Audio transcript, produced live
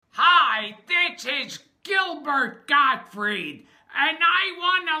This is Gilbert Gottfried, and I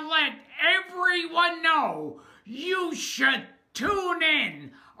want to let everyone know you should tune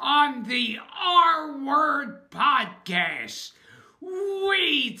in on the R-Word podcast.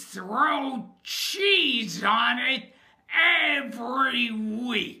 We throw cheese on it every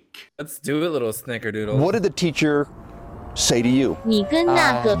week. Let's do it, little snickerdoodle. What did the teacher say to you? 你跟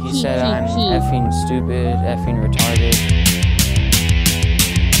那个 He said I'm PPP effing stupid, effing retarded.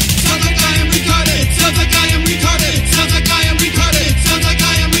 Sounds like I am retarded. Sounds like I am retarded. Sounds like I am retarded. Sounds like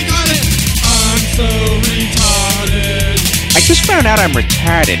I am retarded. I'm so retarded. I just found out I'm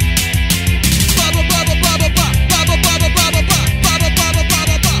retarded. Baba baba baba baba baba baba baba baba baba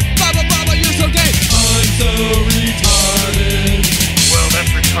baba baba you're so gay. I'm so retarded. Well,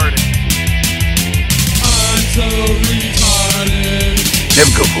 that's retarded. I'm so retarded.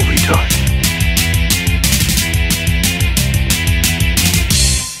 Never go full retard.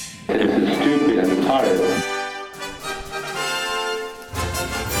 Stupid and tired.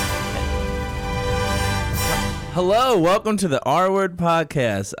 Hello, welcome to the R-Word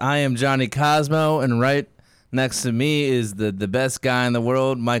podcast. I am Johnny Cosmo, and right next to me is the best guy in the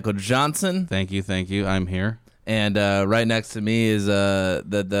world, Michael Johnson. Thank you. I'm here. And right next to me is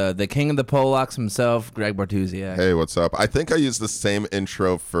the king of the Polacks himself, Greg Bartusiak. Hey, what's up? I think I used the same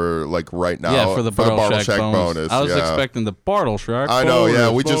intro for like right now. Yeah, for the Bartle Shack bonus. I was yeah. expecting the Bartle Shack. I know. bonus,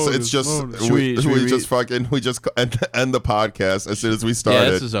 Yeah, we bonus, just bonus. we just end the podcast as soon as we started. Yeah,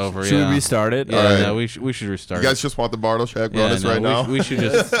 this is over. Should we restart it? Yeah, Right. no, we should restart. You guys just want the Bartle Shack bonus right we, now? We should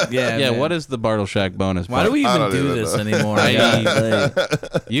just. Yeah, yeah. man. What is the Bartle Shack bonus? Why do we I even don't do even this know.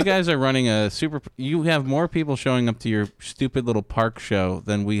 anymore? You guys are running a super. You have more people showing up to your stupid little park show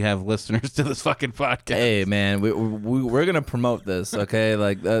than we have listeners to this fucking podcast. Hey, man, we're gonna promote this, okay?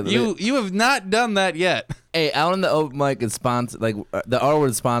 Like You have not done that yet. Hey, out on the open mic is sponsored. Like the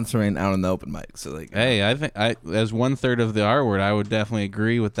R-Word is sponsoring out on the open mic. So like, Hey, I think as 1/3 of the R word, I would definitely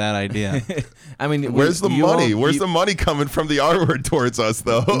agree with that idea. I mean, Where's the money? Where's the money coming from the R-Word towards us,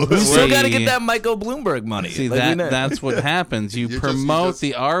 though? We still got to See- get that Michael Bloomberg money. See Like, that's what happens. You You promote just-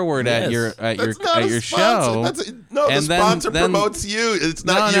 the R word at your That's not a your sponsor. show. The and sponsor then, promotes you. It's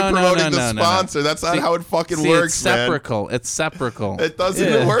not No, you no, promoting no, the no. sponsor. That's not See- how it fucking see, works, it's man. separacle. It's separacle. It doesn't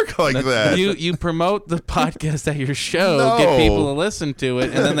Yeah. work like that. You promote the podcast at your show, get people to listen to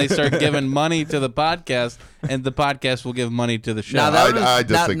it, and then they start giving money to the podcast, and the podcast will give money to the show. Now that would, I now,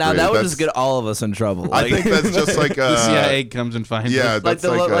 disagree. now that would That's- just get all of us in trouble. I Like, think that's just like the CIA comes and finds yeah, us. like that's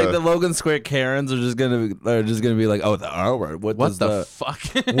the Logan Square Karens are just gonna be like, oh, the R-Word. What What does the fuck?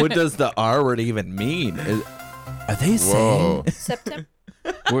 what does the R-Word even mean? Are they saying? Whoa. September.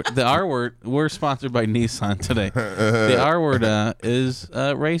 The R word. We're sponsored by Nissan today. The R word is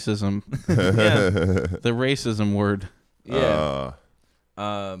racism. The racism word. Yeah.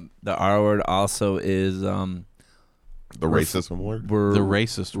 The R-Word also is The racism word? The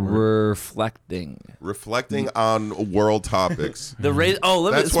racist word. Reflecting on world topics. The race. Oh,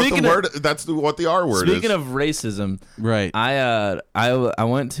 let me. That's what Speaking the of, word. That's what the R word speaking is. of racism, Right. I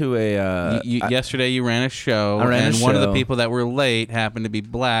went to a Yesterday you ran a show, I ran a and one of the show. people that were late happened to be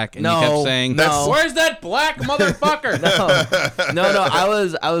black, and No, you kept saying, no. "Where's that black motherfucker?" no. I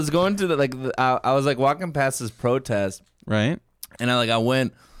was going to I was like walking past this protest, Right. and I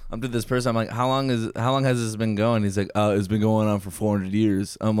went up to this person. I'm like, how long has this been going? He's like, it's been going on for 400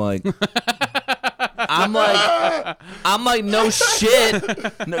 years. I'm like, no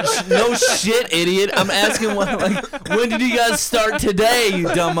shit, no shit, idiot. I'm asking when did you guys start today, you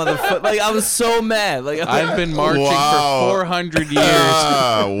dumb motherfucker? Like, I was so mad. Like, I've been marching Wow. for 400 years.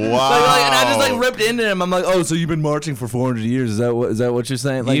 Wow. and I just ripped into him. I'm like, oh, so you've been marching for 400 years? Is that what you're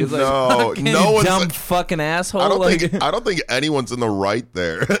saying? Like, it's like, No, you no one's. dumb fucking asshole. I don't like, think. I don't think anyone's in the right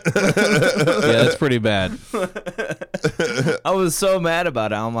there. Yeah, that's pretty bad. I was so mad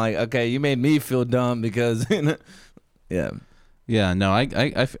about it. I'm like, okay, you made me feel dumb because, yeah, Yeah, no,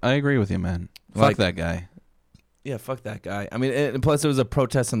 I agree with you, man. Fuck Like- that guy. yeah, fuck that guy. I mean, and plus it was a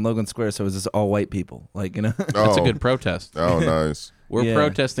protest in Logan Square, so it was just all white people, like, you know. That's a good protest. Oh, nice. We're Yeah.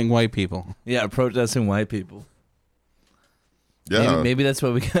 protesting white people. Yeah, protesting white people. Yeah. Maybe that's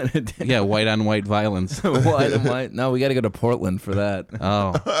what we gotta do. Yeah, white on white violence. White and white. No, we gotta go to Portland for that.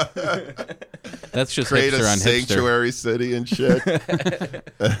 Oh, that's just Create hipster a on hipster. sanctuary city and shit. No,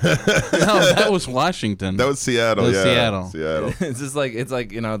 that was Washington. That was Seattle. That was yeah. Seattle. It's just like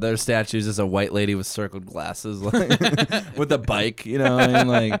their statue is just a white lady with circled glasses, like, with a bike. You know, what I mean,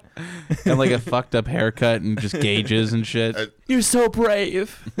 like, and like a fucked up haircut and just gauges and shit. you're so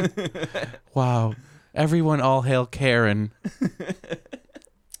brave. Wow. Everyone all hail Karen.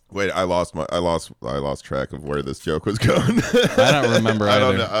 Wait, I lost track of where this joke was going. I don't remember either. I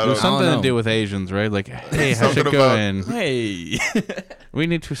don't know. It was something to do with Asians, right? Like, hey, how's it going? Hey. We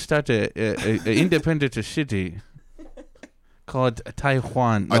need to start a independent city called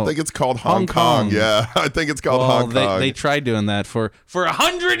Taiwan. No, I think it's called Hong Kong. Yeah, I think it's called Hong Kong. They tried doing that for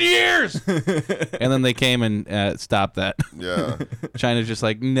 100 years, and then they came and stopped that. Yeah. China's just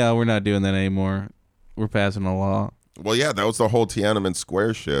like, no, we're not doing that anymore. We're passing a law. Well, yeah, that was the whole Tiananmen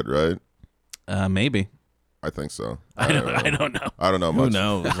Square shit, right? Maybe. I think so. I don't know. I don't know much. Who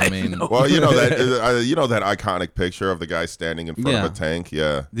knows? I mean, Well, you know that iconic picture of the guy standing in front of a tank.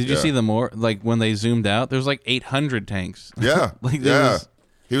 Yeah. Did you see the when they zoomed out? There's like 800 tanks. Yeah. Like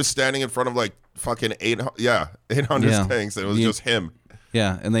he was standing in front of like fucking 800 tanks, and it was just him.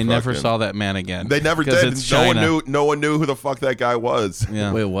 Yeah, and they never saw that man again. They never did. No one knew who the fuck that guy was.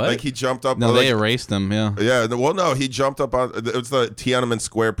 Yeah. Wait, what? Like he jumped up. No, they erased him. Yeah. Yeah. Well, no, he jumped up on. It was the Tiananmen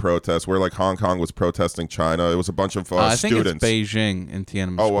Square protest where like Hong Kong was protesting China. It was a bunch of I think students. it's Beijing in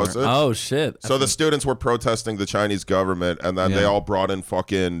Tiananmen Square. Oh, was it? Oh shit. So the students were protesting the Chinese government, and then they all brought in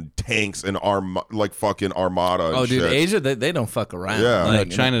fucking tanks and fucking armada. And dude, shit. Asia they don't fuck around. Yeah. Like,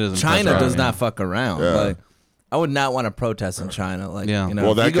 No, China doesn't. China fuck does around. not fuck around. Yeah. Like, I would not want to protest in China. Like, Yeah. you know,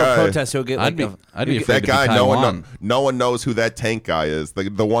 Well, if that you go guy- protest, you'll get like I'd be afraid That to guy, be Taiwan. no one knows who that tank guy is.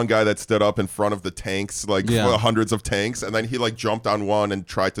 The one guy that stood up in front of the tanks, like hundreds of tanks, and then he like jumped on one and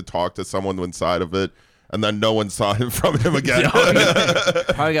tried to talk to someone inside of it, and then no one saw him from him again.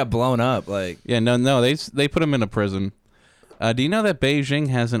 probably got blown up. Like, Yeah, no, they put him in a prison. Do you know that Beijing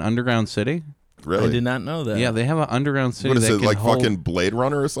has an underground city? Really? I did not know that. Yeah, they have an underground city. What is that it, can like hold, fucking Blade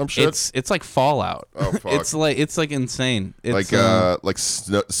Runner or some shit? It's like Fallout. Oh, fuck. It's like insane. It's, like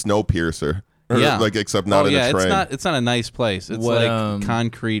Snowpiercer. Yeah. Like except not in a train. It's not a nice place. It's What, like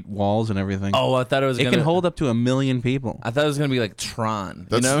concrete walls and everything. Oh, I thought it was. It can hold up to 1 million people. I thought it was gonna be like Tron.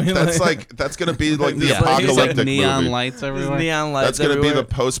 That's, you know what I mean? that's gonna be like the Yeah. apocalyptic It's like neon movie. lights everywhere. neon lights. That's gonna everywhere. be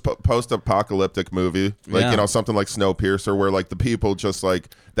the post-apocalyptic movie, like Yeah. something like Snowpiercer, where like the people just like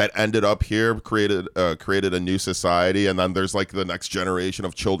that ended up here created a new society, and then there's like the next generation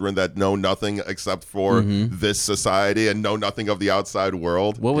of children that know nothing except for this society and know nothing of the outside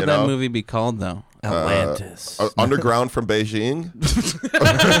world. What would that movie be called though? Atlantis. Underground from Beijing. That's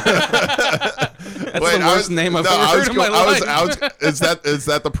the worst name I've ever heard in my life. Is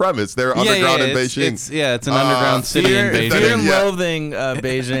that the premise? They're underground in Beijing. It's an underground city in Beijing. Fear and loathing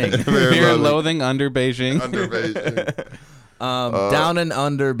Beijing. Fear and loathing under Beijing. Under Beijing. Down and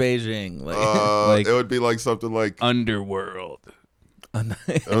under Beijing. Like, It would be like something like Underworld.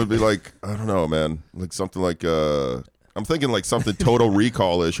 it would be like, I don't know, man, like something like I'm thinking like something Total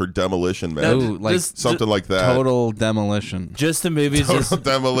Recall-ish or Demolition Man. Ooh, like something like that. Total Demolition. just the movies. Total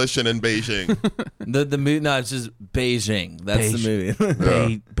Demolition in Beijing. The movie. No, it's just Beijing. That's the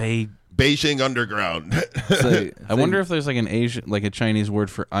movie. Beijing Underground. I wonder if there's like an Asian, like a Chinese word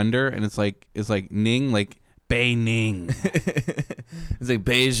for under, and it's like Ning, like Bei Ning. It's like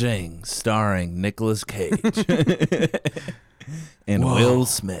Beijing, starring Nicolas Cage and Will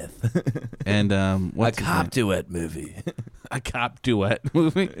Smith. And what's a his cop name? duet movie. A cop duet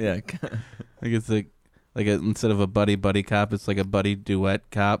movie. Yeah. Like it's like instead of a buddy cop, it's like a buddy duet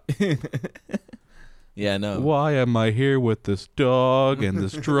cop. Yeah, no. Why am I here with this dog and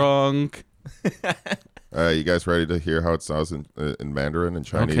this drunk? You guys ready to hear how it sounds in Mandarin and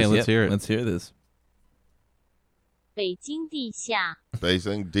Chinese? Okay, let's hear it. Let's hear this. 北京地下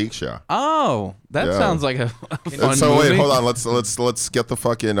Beijing Diksha. Oh, that Yeah. sounds like a fun So movie. wait, hold on. Let's get the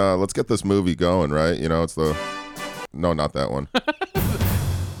fucking let's get this movie going, right? You know, it's the no, not that one.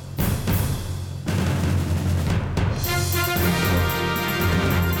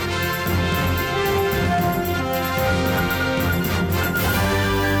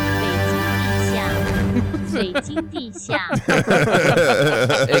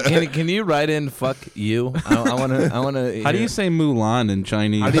 Hey, can you write in "fuck you"? I want to. How do you say Mulan in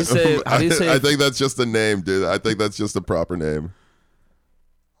Chinese? How do you say? How do you say? I think that's just a name, dude. I think that's just a proper name.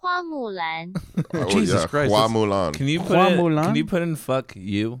 花木兰 Oh, Jesus Christ, Hua that's- Mulan. Can you put Hua in, Mulan? Can you put in "fuck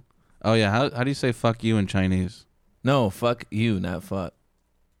you"? Oh yeah, how do you say fuck you in Chinese? No, fuck you, not fuck.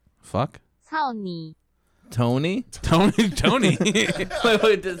 Fuck? 操你 Tony. Tony.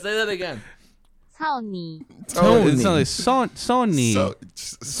 Wait, say that again. 操你 Oh, it sounds like Sony.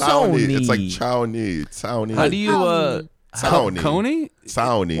 Sony. It's like Chao Ni. Cao Ni. How do you Cao Ni. Coney?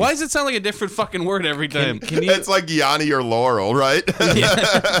 Cao Ni. Why does it sound like a different fucking word every time? Can you? It's like Yanni or Laurel, right?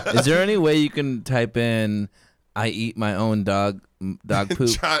 Is there any way you can type in "I eat my own dog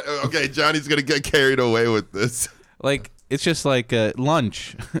poop"? Okay, Johnny's gonna get carried away with this. Like it's just like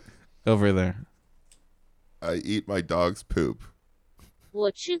lunch over there. I eat my dog's poop. 我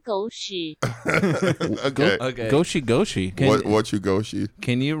吃狗屎。 Okay. Okay. Goshi Goshi. What you Goshi?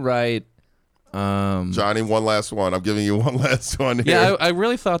 Can you write? Johnny, one last one. I'm giving you one last one here. Yeah, I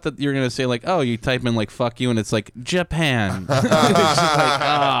really thought that you were gonna say like, oh, you type in like "fuck you" and it's like Japan. It's just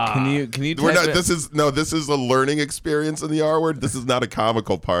like, Can you We're type not. it? This is a learning experience in the R word. This is not a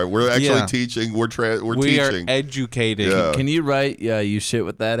comical part. We're actually Yeah. teaching. We're we teaching. are educating. Yeah. Can you write? Yeah, you shit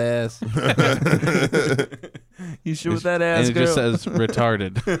with that ass. You shit with that ass, And it girl. just says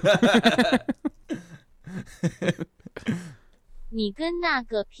retarded. 你跟那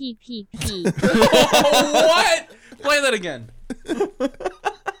个屁屁屁。 What? Play that again.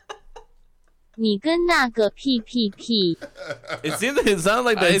 你跟那个屁屁屁。 It sounds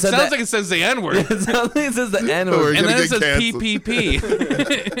like that. It sounds like it says the N word. it sounds like it says the N We're word. And gonna then it get says canceled.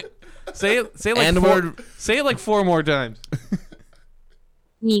 PPP. Say it like N-word. Say it like 4 more times.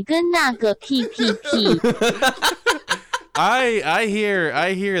 你跟那个屁屁屁。 I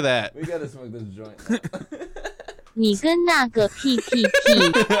hear that. We gotta smoke this joint. 你跟那个屁屁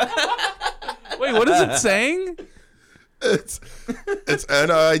屁。 Wait, what is it saying? It's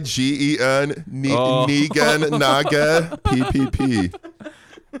NIGEN Oh. Nigan Naga PPP.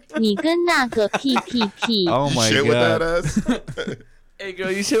 你跟那个屁屁屁。 Oh my Shit with that god. ass. Hey,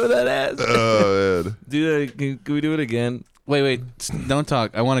 girl, you shit with that ass. Oh man. Dude, can we do it again? Wait, don't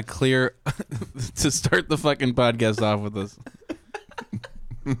talk. I want to clear to start the fucking podcast off with this.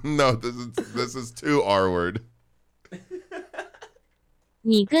 No, this is too R word.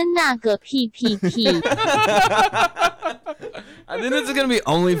 你跟那个屁屁屁。 I think it's gonna be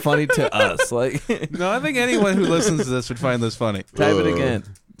only funny to us. Like, No, I think anyone who listens to this would find this funny. type it again.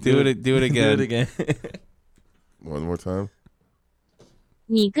 Do it again. Do it again. One more time.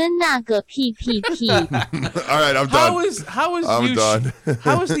 你跟那个屁屁屁。 All right, I'm done. How is I'm you done.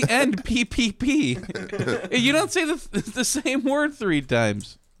 how is the end PPP? You don't say the same word 3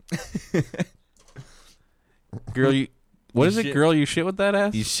 times. Girl, what is it? shit- Girl, you shit with that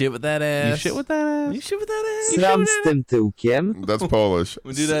ass? You shit with that ass. You shit with that ass? You shit with that ass. Sram z tym tyłkiem. That's Polish.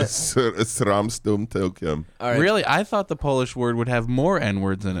 We do that. Sram stum tilkim. All right. Really? I thought the Polish word would have more N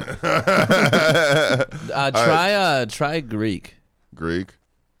words in it. Try Greek. Greek.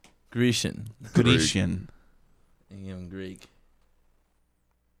 Grecian. Grecian. Greek.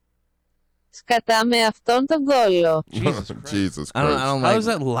 Skadamy αυτόν τον κόλλο. Jesus Christ. I don't How like. is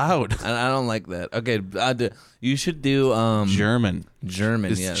that loud? I don't like that. Okay, you should do German.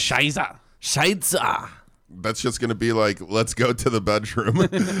 German. It's Yes. Scheiße. Scheiße. That's just gonna be like, let's go to the bedroom.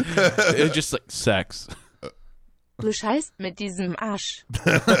 It's just like sex. Du scheißt mit diesem Arsch.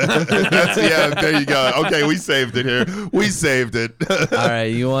 Yeah, there you go. Okay, we saved it here. We saved it. All right,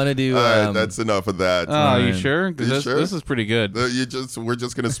 you want to do? All right, that's enough of that. Oh, you Fine. sure? 'Cause You this, sure? this is pretty good. We're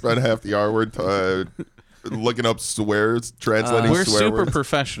just gonna spend half the R word looking up swears, translating We're swear super words.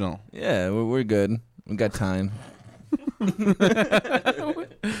 professional. Yeah, we're good. We got time.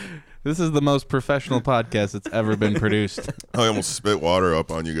 This is the most professional podcast that's ever been produced. I almost spit water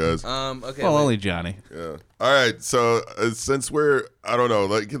up on you guys. Okay. Well, wait. only Johnny. Yeah. All right. So since I don't know,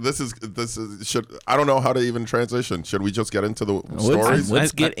 like this is I don't know how to even transition. Should we just get into the stories?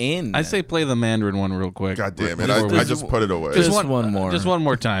 Let's get in. I say play the Mandarin one real quick. God damn it! Before we- I just put it away. Just one more. Just one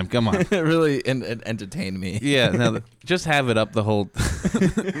more time. Come on. It really entertained me. Yeah. Now, just have it up the whole.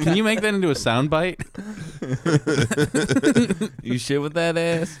 Can you make that into a soundbite? You shit with that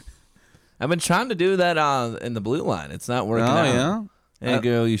ass. I've been trying to do that in the blue line. It's not working out. yeah. Hey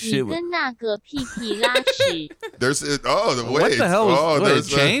girl, you 你 shit with. 跟那个屁屁拉屎。 There's wait. What the hell was- oh, what, it there's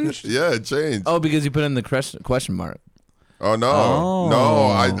changed? Yeah, it changed. Oh, because you put in the question mark. Oh no, Oh. no!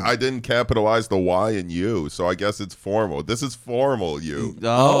 I didn't capitalize the Y in you, so I guess it's formal. This is formal. You.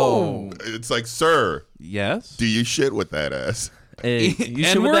 Oh. It's like, sir, Yes. do you shit with that ass? Hey, you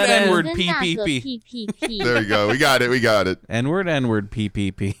shit with N-word, that ass. N-word. 跟那个 PPP. 屁屁屁。 There you go. We got it. We got it. N-word, N-word,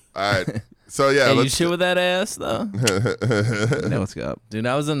 PPP. All right. So yeah, Hey, you let's. shit with that ass though, Now what's up? dude.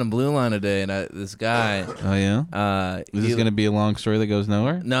 I was in the blue line today, and this guy. Oh yeah. Is this he- gonna be a long story that goes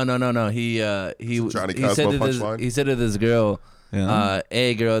nowhere? No. He Johnny he said Cosmo to this punchline? he said to this girl, Yeah.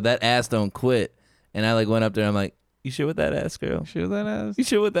 "Hey girl, that ass don't quit." And I like went up there. I'm like, "You shit with that ass, girl? Shit with that ass. You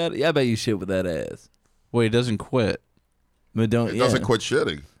shit with that? Yeah, I bet you shit with that ass." Wait, it doesn't quit. But don't. It doesn't quit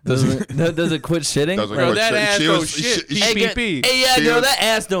shitting. Does it quit shitting? Doesn't Bro, quit that shitting. ass She don't was- shit. Hey, PPP. hey, yeah, She girl, was- that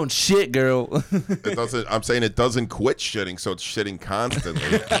ass don't shit, girl. It doesn't. I'm saying it doesn't quit shitting, so it's shitting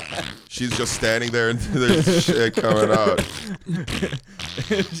constantly. She's just standing there and there's shit coming out.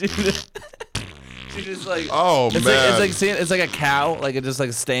 She's just like, Oh it's man! like it's like a cow, like it just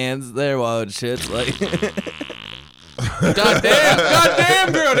like stands there while it shits, like. God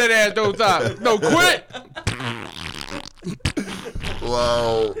damn, girl, that ass don't stop. No, quit.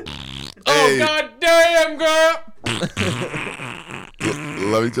 Wow. Oh, Hey, god damn, girl.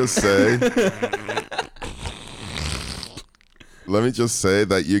 let me just say. Let me just say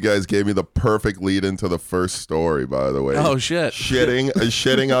that you guys gave me the perfect lead into the first story. By the way, Oh shit!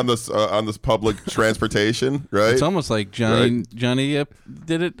 shitting on this public transportation, right? It's almost like Johnny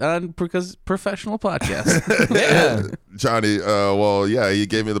did it on because professional podcast. Yeah, Johnny. Well, yeah, he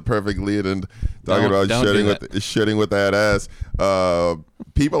gave me the perfect lead and talking about shitting with that ass.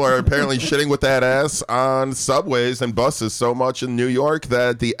 People are apparently shitting with that ass on subways and buses so much in New York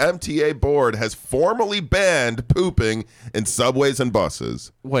that the MTA board has formally banned pooping in subways and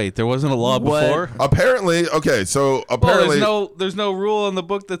buses. Wait, there wasn't a law before? Apparently, okay, so apparently there's no rule in the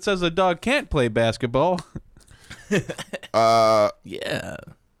book that says a dog can't play basketball. Yeah.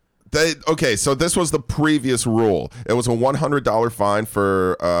 So this was the previous rule. It was a $100 fine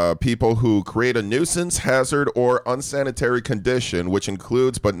for people who create a nuisance, hazard, or unsanitary condition, which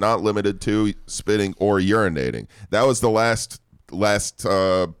includes but not limited to spitting or urinating. That was the last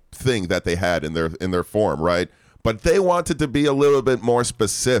thing that they had in their form, right? But they wanted to be a little bit more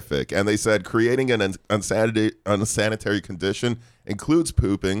specific, and they said creating an unsanitary condition includes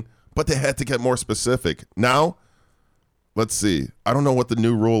pooping, but they had to get more specific. Now, let's see. I don't know what the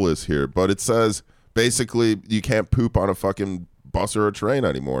new rule is here, but it says basically you can't poop on a fucking bus or a train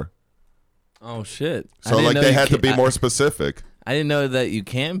anymore. Oh shit! So like they had to be more specific. I didn't know that you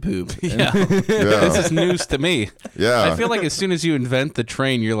can poop. Yeah. This is news to me. Yeah. I feel like as soon as you invent the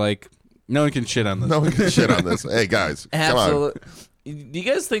train, you're like, no one can shit on this. No one can shit on this. Hey guys, Absolutely. Come on. Do you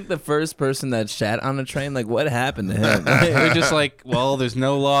guys think the first person that shat on a train, like what happened to him? They're just like, well, there's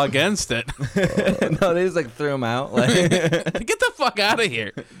no law against it. No, they just like threw him out. Like, get the fuck out of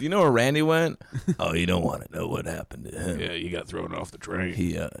here. Do you know where Randy went? Oh, you don't want to know what happened to him. Yeah, you got thrown off the train.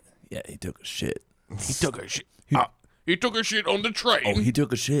 He took a shit. He took a shit. He took a shit on the train. Oh, he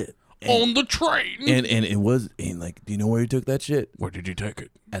took a shit. On the train. And it was, and like, do you know where he took that shit? Where did he take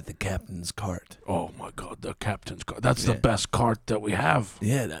it? At the captain's cart. Oh my god, the captain's cart. That's the best cart that we have.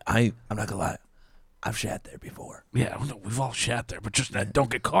 Yeah, I'm not gonna lie. I've shat there before. Yeah, we've all shat there, but just don't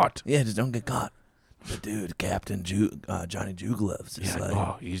get caught. Yeah, just don't get caught. But dude, Captain Johnny Jugloves is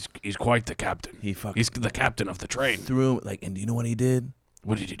he's quite the captain. He's the captain of the train. And do you know what he did?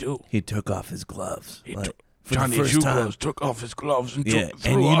 What did he do? He took off his gloves. Johnny Jugloves took off his gloves and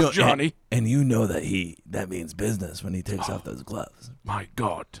threw off Johnny. And you know that means business when he takes off those gloves. My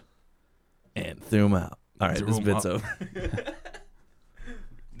God. And threw him out. All right, this bit's over.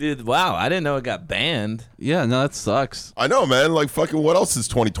 Dude, wow, I didn't know it got banned. Yeah, no, that sucks. I know, man. Like, fucking what else is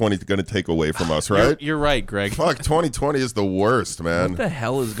 2020 going to take away from us, right? You're right, Greg. Fuck, 2020 is the worst, man. What the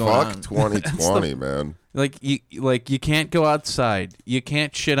hell is going on? Fuck 2020, man. Like you can't go outside. You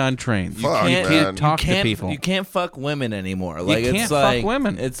can't shit on trains. Fuck, you can't talk to people. You can't fuck women anymore. Like, you can't fuck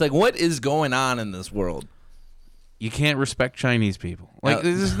women. It's like, what is going on in this world? You can't respect Chinese people. Like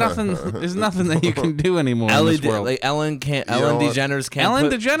there's nothing that you can do anymore in this world. Like Ellen DeGeneres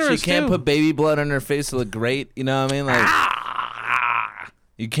can't. She can't put baby blood on her face to look great. You know what I mean? Like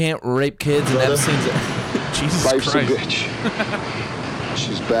you can't rape kids and Epstein's. Jesus Life's Christ. a bitch.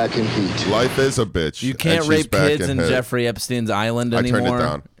 She's back in heat. Life is a bitch. You can't rape kids in Jeffrey Epstein's island anymore. I turned it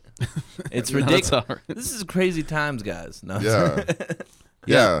down. It's ridiculous. This is crazy times, guys. No. Yeah.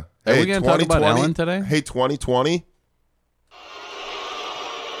 Yeah. Are we going to talk about Ellen today? Hey, 2020.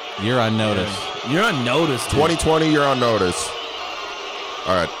 You're on notice. You're on notice. 2020, you're on notice.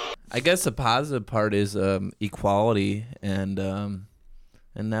 All right. I guess the positive part is equality, and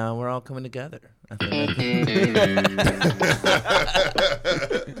now we're all coming together.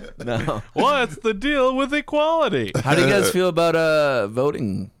 No. What's the deal with equality? How do you guys feel about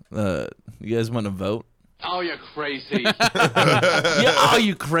voting? You guys want to vote? Oh, you're crazy.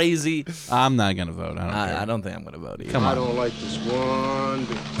 You crazy. I'm not going to vote. I don't think I'm going to vote either. Come on. I don't like this one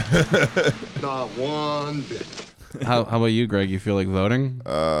bit. Not one bit. How about you, Greg? You feel like voting?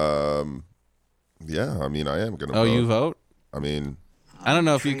 Yeah, I mean, I am going to vote. Oh, you vote? I mean, I don't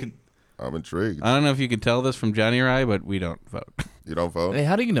know if you could. I'm intrigued. I don't know if you could tell this from Johnny or I, but we don't vote. You don't vote? Hey,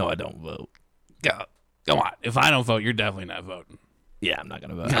 how do you know I don't vote? Come on. If I don't vote, you're definitely not voting. Yeah, I'm not going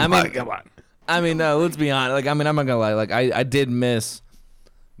to vote. Come on. I mean, no, let's be honest. Like, I mean, I'm not gonna lie. Like, I did miss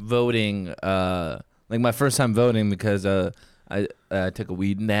voting. Like my first time voting because I took a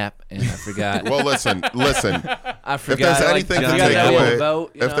weed nap and I forgot. Well, listen. I forgot. If there's anything to take away,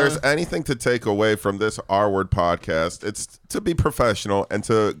 vote, there's anything to take away from this R Word podcast, it's to be professional and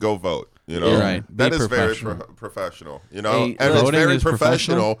to go vote. You know, right. That is very professional. You know, Hey, and it's very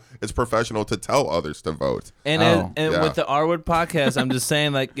professional? It's professional to tell others to vote. And with the R Word podcast, I'm just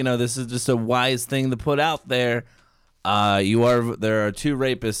saying, like, you know, this is just a wise thing to put out there. There are 2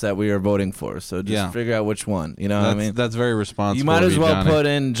 rapists that we are voting for, so just figure out which one. You know what I mean? That's very responsible. You might as well Johnny. put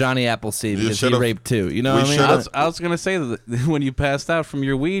in Johnny Appleseed because he raped 2. You know what I mean? I was gonna say that when you passed out from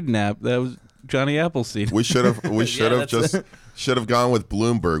your weed nap, that was Johnny Appleseed. We should have gone with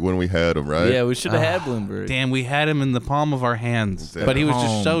Bloomberg when we had him, right? Yeah, we should have had Bloomberg. Damn, we had him in the palm of our hands, but he was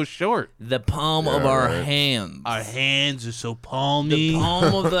just so short. The palm of our hands. Our hands are so palmy. The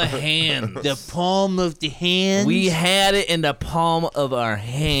palm of the hands. The palm of the hands. We had it in the palm of our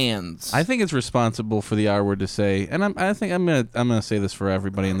hands. I think it's responsible for the R word to say, and I think I'm gonna say this for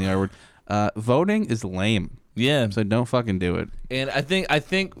everybody in the R word. Voting is lame. Yeah, so don't fucking do it. And I think Let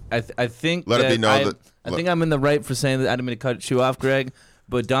it be known that I think I'm in the right for saying that. I didn't mean to cut you off, Greg,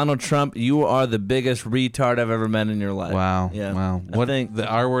 but Donald Trump, you are the biggest retard I've ever met in your life. Wow. Yeah. Wow. What the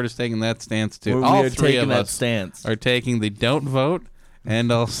R word is taking that stance too. We All are 3 taking of that us stance. are taking the don't vote and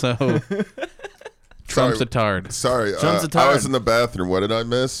also Trump's a tard. Sorry, Trump's a tard. I was in the bathroom. What did I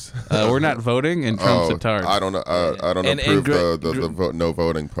miss? We're not voting, and Trump's a tard. I don't know. I don't approve the no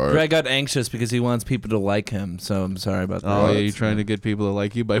voting part. Greg got anxious because he wants people to like him, so I'm sorry about that. Oh, yeah, you're trying to get people to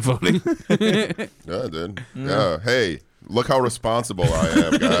like you by voting? Yeah, I did. Yeah. Hey, look how responsible I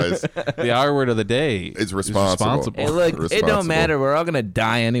am, guys. The R word of the day is responsible. Hey, look, it don't matter. We're all gonna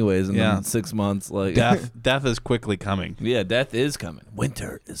die anyways in 6 months. Like death is quickly coming. Yeah, death is coming.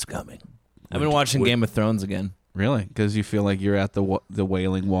 Winter is coming. I've been watching Game of Thrones again. Really? Because you feel like you're at the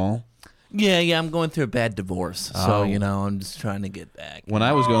Wailing Wall? Yeah, I'm going through a bad divorce, so I'm just trying to get back. When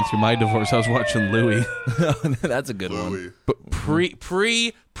I was going through my divorce, I was watching Louis. That's a good one. But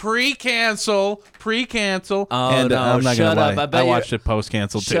pre-cancel. Oh, and no, I'm not shut gonna lie. up. I watched it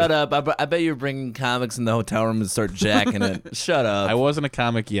post-cancel too. Shut up. I bet you're bringing comics in the hotel room and start jacking it. Shut up. I wasn't a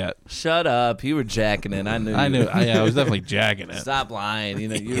comic yet. Shut up. You were jacking it. I knew. I was definitely jacking it. Stop lying.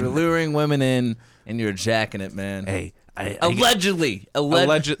 You were luring women in and you're jacking it, man. Hey. Allegedly,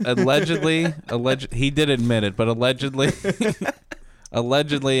 he did admit it, but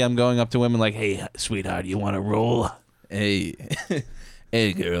allegedly, I'm going up to women like, "Hey, sweetheart, you want to roll?" Hey,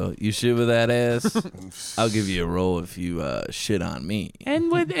 hey, girl, you shit with that ass? I'll give you a roll if you shit on me. And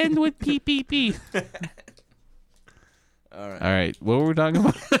with PPP. All right. What were we talking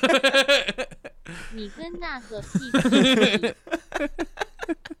about? 你跟那个屁屁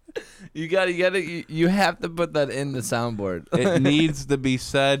You have to put that in the soundboard. It needs to be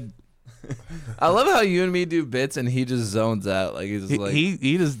said. I love how you and me do bits and he just zones out. Like he's just like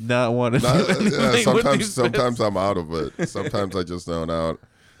he does not want to do anything. Sometimes I'm out of it. Sometimes I just zone out.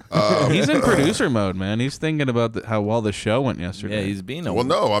 He's in producer mode, man. He's thinking about how well the show went yesterday. Yeah, he's being Well,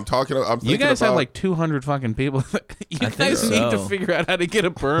 no, I'm thinking you guys have like 200 fucking people. You guys need to figure out how to get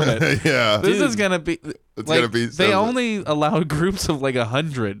a permit. Yeah. This is going to be... It's gonna be they only allow groups of like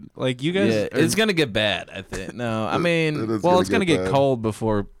 100. Like you guys... Yeah, it's going to get bad, I think. No, I mean... It's going to get cold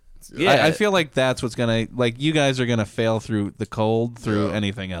before... Yeah. I feel like that's what's going to... Like you guys are going to fail through the cold through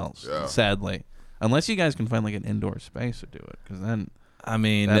anything else, sadly. Unless you guys can find like an indoor space to do it, because then... I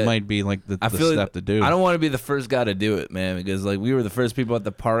mean, that might be like the step to do. I don't want to be the first guy to do it, man, because like we were the first people at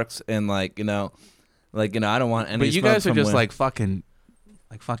the parks, and I don't want any. But you guys are just like fucking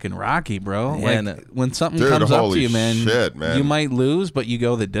Rocky, bro. Yeah, like when something comes up to you, man, you might lose, but you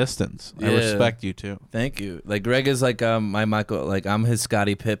go the distance. I respect you too. Thank you. Like Greg is like my Michael, like I'm his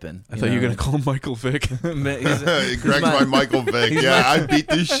Scottie Pippen. I thought you were gonna call him Michael Vick. Greg's my Michael Vick. Yeah, I beat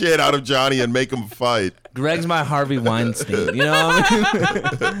the shit out of Johnny and make him fight. Greg's my Harvey Weinstein. You know what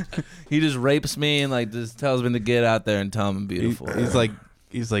I mean? He just rapes me and like just tells me to get out there and tell him I'm beautiful. He's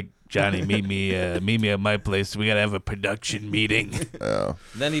like Johnny, meet me at my place. We gotta have a production meeting. Yeah.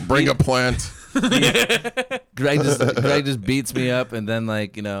 Then he bring a plant. Greg just beats me up and then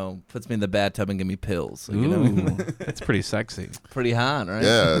puts me in the bathtub and give me pills. Like, Ooh, that's pretty sexy. Pretty hot, right?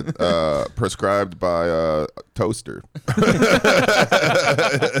 Yeah, prescribed by Toaster.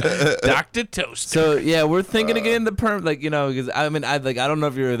 Dr. Toaster. So yeah, we're thinking of getting the perm, because I don't know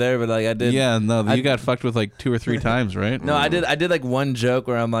if you were there, but I did. Yeah, no, you got fucked with like 2 or 3 times, right? No, I did like one joke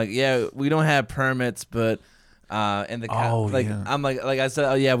where I'm like, yeah, we don't have permits, but. And the cops, I'm like I said,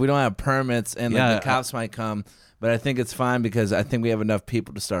 oh yeah, we don't have permits, and the cops might come, but I think it's fine because I think we have enough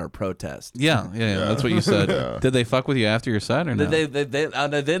people to start a protest. Yeah, that's what you said. Yeah. Did they fuck with you after your set or no?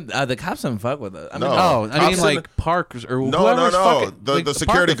 The cops didn't fuck with us. I mean, I mean like parks or no. The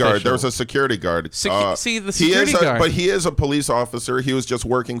security guard. There was a security guard. See the security guard, but he is a police officer. He was just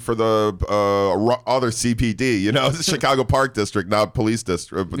working for the other CPD, the Chicago Park District, not police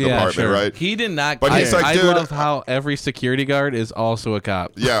department, right? He did not. But he's like, dude, I love how every security guard is also a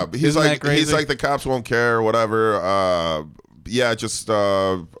cop. Yeah, he's like the cops won't care or whatever. yeah, just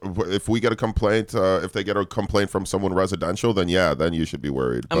if we get a complaint, if they get a complaint from someone residential, then then you should be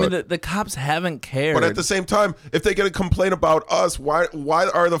worried. I mean, the cops haven't cared. But at the same time, if they get a complaint about us, why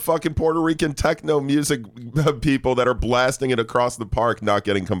are the fucking Puerto Rican techno music people that are blasting it across the park not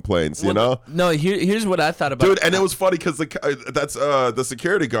getting complaints? You know? No. Here's what I thought about, dude. And it was funny because that's the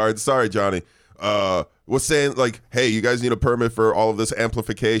security guard. Sorry, Johnny. Was saying like, hey, you guys need a permit for all of this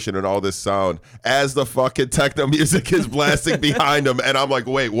amplification and all this sound as the fucking techno music is blasting behind him. And I'm like,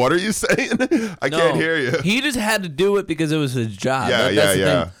 wait, what are you saying? I can't hear you. He just had to do it because it was his job. Yeah, that's the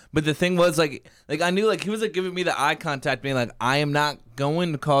yeah. thing. But the thing was like I knew like he was like giving me the eye contact, being like, I am not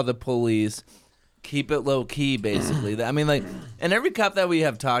going to call the police. Keep it low key, basically. I mean, like, and every cop that we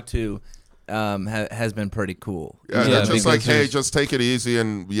have talked to has been pretty cool. Yeah, just like, hey, just take it easy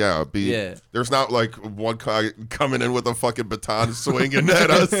and there's not like one guy coming in with a fucking baton swinging at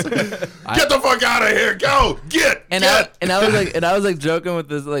us. Get the fuck out of here, go, get. I was like joking with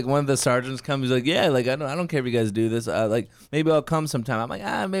this, like one of the sergeants comes, he's like, yeah, like I don't care if you guys do this, like maybe I'll come sometime. I'm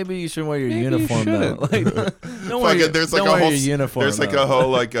like, maybe you should wear your uniform though. Like, don't wear your uniform. There's like a whole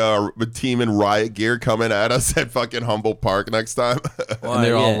like team in riot gear coming at us at fucking Humboldt Park next time. And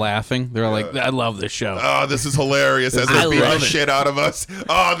they're all laughing. They're all like, I love this show. Oh, this is hilarious as they beat the shit out of us.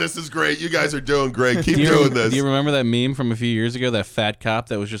 Oh, this is great. You guys are doing great. Keep doing this. Do you remember that meme from a few years ago, that fat cop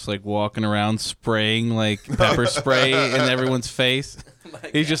that was just like walking around spraying like pepper spray in everyone's face?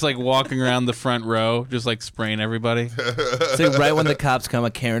 He's just like walking around the front row, just like spraying everybody. It's like right when the cops come,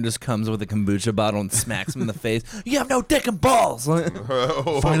 a Karen just comes with a kombucha bottle and smacks him in the face. You have no dick and balls.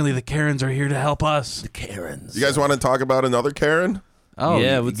 Finally, the Karens are here to help us. The Karens. You guys want to talk about another Karen? Oh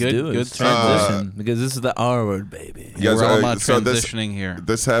yeah, let's do it. Good transition, because this is the R word, baby. Yeah, we're all about transitioning here.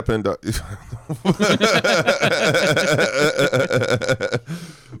 This happened.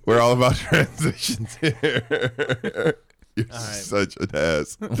 We're all about transitions here. You're such an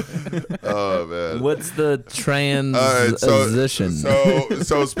ass. Oh man. What's the transition?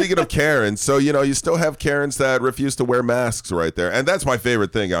 So speaking of Karens, so you still have Karens that refuse to wear masks right there, and that's my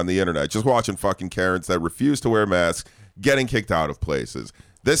favorite thing on the internet. Just watching fucking Karens that refuse to wear masks getting kicked out of places.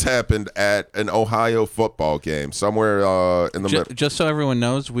 This happened at an Ohio football game somewhere in the middle. Just so everyone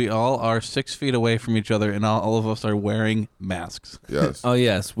knows, we all are 6 feet away from each other, and all of us are wearing masks. Yes. Oh,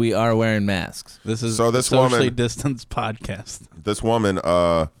 yes, we are wearing masks. This is a socially distanced podcast. This woman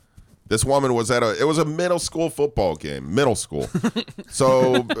was at a middle school football game. Middle school.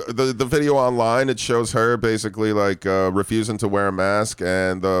 So the video online, it shows her basically like refusing to wear a mask,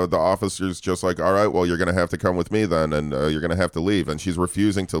 and the officer's just like, all right, well, you're gonna have to come with me then, and you're gonna have to leave. And she's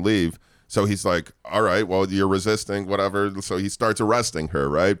refusing to leave. So he's like, all right, well, you're resisting, whatever. So he starts arresting her,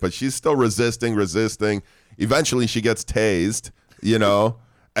 right? But she's still resisting. Eventually she gets tased,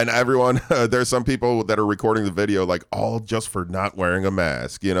 and everyone, there's some people that are recording the video like all just for not wearing a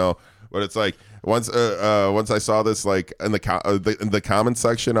mask, But it's like once I saw this like in the comment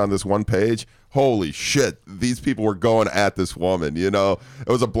section on this one page, holy shit, these people were going at this woman. It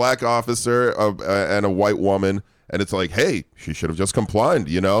was a black officer and a white woman, and it's like, hey, she should have just complied.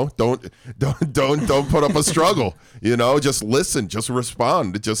 Don't put up a struggle. Just listen, just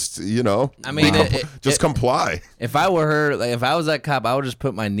respond, just I mean, just comply. If I were her, like if I was that cop, I would just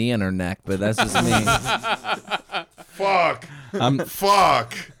put my knee on her neck. But that's just me. Fuck.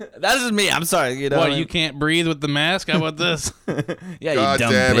 Fuck. That's just me. I'm sorry. What, you can't breathe with the mask? How about this? Yeah, God you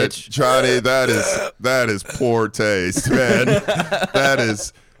dumb damn bitch. it, Johnny. That is poor taste, man.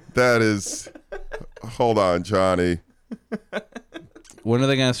 That is. Hold on, Johnny. When are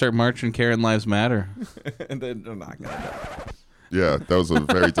they gonna start marching Karen Lives Matter? They're not gonna. Yeah, that was a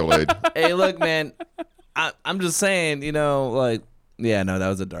very delayed. Hey, look, man. I'm just saying, like. Yeah, no, that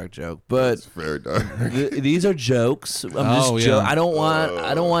was a dark joke, but it's very dark. These are jokes. I don't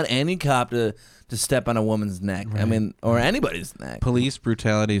want any cop to step on a woman's neck. Right. I mean, or anybody's neck. Police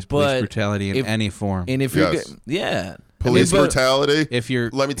brutality is police brutality in any form. And if you're, police brutality.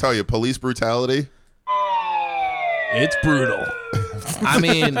 Let me tell you, police brutality. It's brutal. I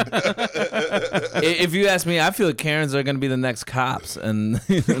mean, if you ask me, I feel like Karens are going to be the next cops, and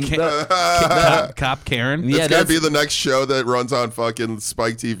Cop Karen. Yeah, it's going to be the next show that runs on fucking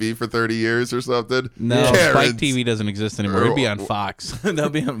Spike TV for 30 years or something. No, Spike TV doesn't exist anymore. It'd be on Fox. They'll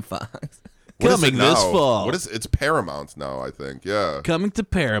be on Fox. Coming this fall. It's Paramount now, I think. Yeah. Coming to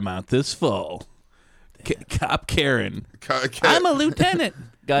Paramount this fall. Cop Karen. I'm a lieutenant.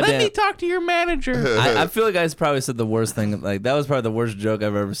 Let me talk to your manager. I feel like I probably said the worst thing. Like that was probably the worst joke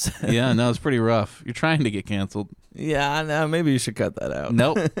I've ever said. Yeah, no, it's pretty rough. You're trying to get canceled. Yeah, I know. Maybe you should cut that out.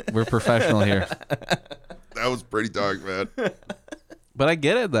 Nope, we're professional here. That was pretty dark, man. But I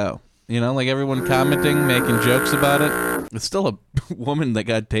get it though. Like everyone commenting, making jokes about it. It's still a woman that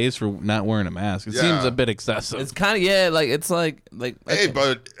got tased for not wearing a mask. It seems a bit excessive. It's kind of it's like hey,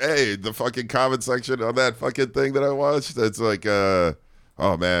 but hey, the fucking comment section on that fucking thing that I watched, it's like oh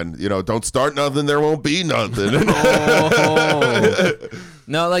man, don't start nothing, there won't be nothing.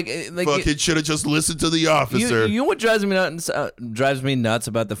 No, like fucking should have just listened to the officer. You know what drives me nuts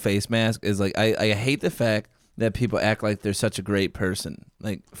about the face mask is like I hate the fact that people act like they're such a great person,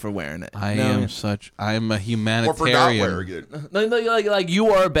 like for wearing it. I'm a humanitarian. Or for not wearing it. Like you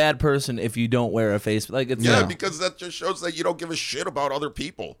are a bad person if you don't wear a face. Like it's because that just shows that you don't give a shit about other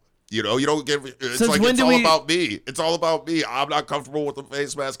people. You don't give. It's Since like when it's do all we- about me. It's all about me. I'm not comfortable with the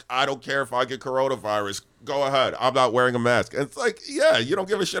face mask. I don't care if I get coronavirus. Go ahead. I'm not wearing a mask. And it's like, you don't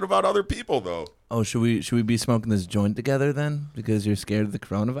give a shit about other people though. Oh, should we be smoking this joint together then? Because you're scared of the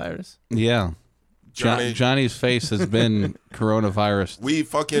coronavirus? Yeah. Johnny's face has been coronavirus. We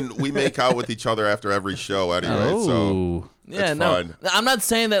make out with each other after every show anyway. So yeah, it's no, fine. I'm not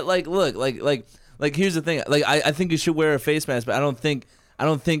saying that. Like, look, like here's the thing. Like, I think you should wear a face mask, but I don't think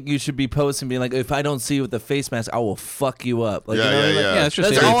you should be posting being like, if I don't see you with the face mask, I will fuck you up. Like, it's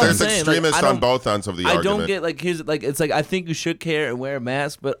just that's all I'm there's saying. extremists like, on both ends of the argument. I don't get it's like I think you should care and wear a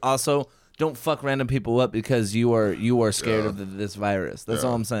mask, but also don't fuck random people up because you are scared of this virus. That's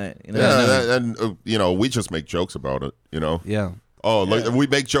all I'm saying. And we just make jokes about it. Yeah. Oh, like we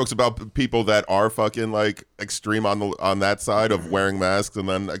make jokes about people that are fucking like extreme on that side of wearing masks, and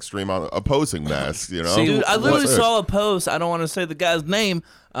then extreme on opposing masks. See, dude, I literally saw a post. I don't want to say the guy's name.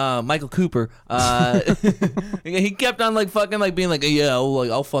 Michael Cooper. He kept on being like,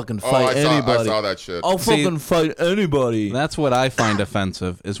 I'll fucking fight anybody. I saw that shit. I'll fucking fight anybody. That's what I find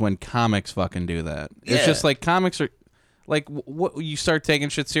offensive is when comics fucking do that. It's just like comics are like, what you start taking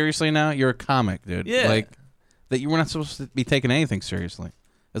shit seriously now. You're a comic, dude. Yeah. Like that you were not supposed to be taking anything seriously.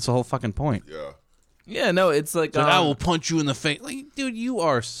 That's the whole fucking point. Yeah. Yeah. No, it's like I will punch you in the face. Like, dude, you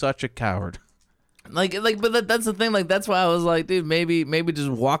are such a coward. But that's the thing. Like, that's why I was like, dude, maybe just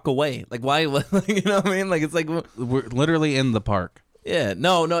walk away. Like, why? You know what I mean? Like, it's like we're literally in the park. Yeah,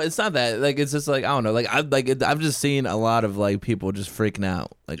 no, it's not that. Like, it's just like I don't know. Like, I've just seen a lot of like people just freaking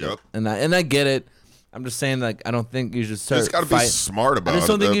out. Like, and I get it. I'm just saying, like, I don't think you should start. You just got to be smart about it. I just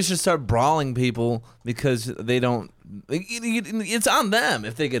don't think you should start brawling people because they don't. Like, it's on them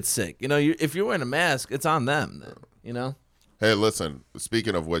if they get sick. If you're wearing a mask, it's on them. Then, Hey, listen,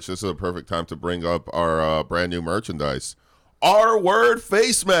 speaking of which, this is a perfect time to bring up our brand new merchandise. R-word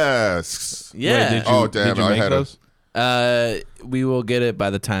face masks. Yeah. Wait, damn, I had those? We will get it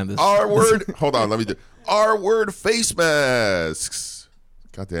by the time this. R-word. Hold on, let me do. R-word face masks.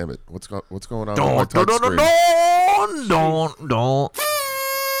 God damn it! What's going on? Don't.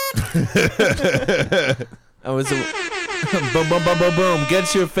 Oh, it's boom, boom, boom, boom, boom.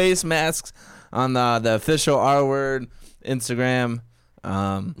 Get your face masks on the official R-word Instagram.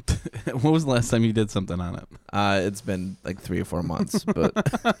 What was the last time you did something on it? It's been like 3 or 4 months, but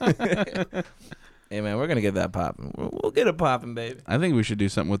hey man, we're gonna get that popping. We'll get it popping, baby. I think we should do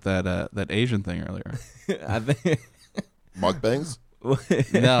something with that Asian thing earlier. I think mukbangs.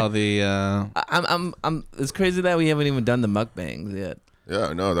 No, the I'm. It's crazy that we haven't even done the mukbangs yet.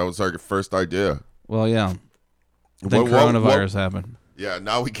 Yeah, no, that was our first idea. Well, yeah. Then coronavirus happened. Yeah,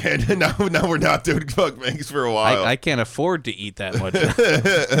 now we can't. Now we're not doing mukbangs for a while. I can't afford to eat that much.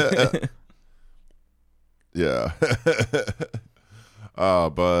 Yeah.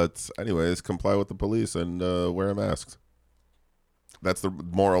 But anyways, comply with the police and wear a mask. That's the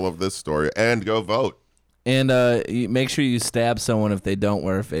moral of this story. And go vote. And make sure you stab someone if they don't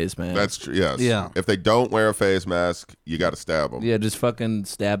wear a face mask. That's true. Yes. Yeah. If they don't wear a face mask, you got to stab them. Yeah, just fucking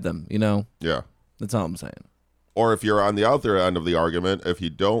stab them. Yeah. That's all I'm saying. Or if you're on the other end of the argument, if you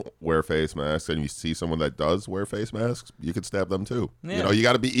don't wear face masks and you see someone that does wear face masks, you could stab them too. Yeah. You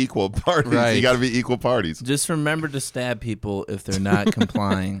got to be equal parties. Right. You got to be equal parties. Just remember to stab people if they're not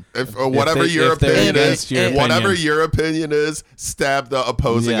complying. Whatever your opinion is, stab the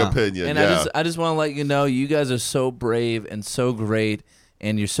opposing opinion. And I just want to let you know, you guys are so brave and so great,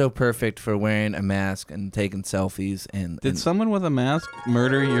 and you're so perfect for wearing a mask and taking selfies. Did someone with a mask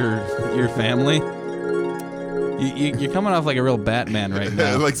murder your family? You're coming off like a real Batman right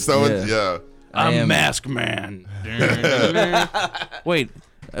now. Like someone, yeah. I'm Mask Man. Wait,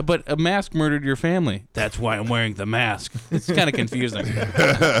 but a mask murdered your family. That's why I'm wearing the mask. It's kind of confusing.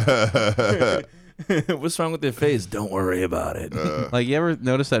 What's wrong with your face? Don't worry about it. Like, you ever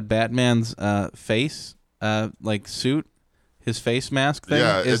notice that Batman's face, like suit, his face mask thing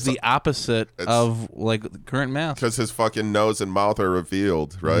is the opposite of like the current mask. Because his fucking nose and mouth are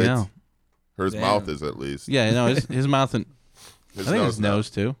revealed, right? Yeah. Or his mouth is at least. Yeah, no, his mouth and His I think his nose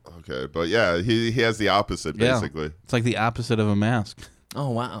too. Okay, but yeah, he has the opposite basically. Yeah. It's like the opposite of a mask. Oh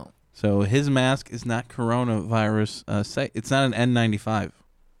wow. So his mask is not coronavirus. It's not an N95.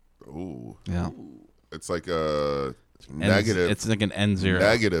 Ooh. Yeah. It's like a negative. It's like an N0.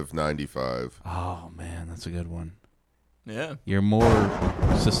 Negative 95. Oh man, that's a good one. Yeah. You're more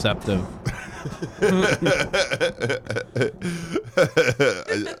susceptible.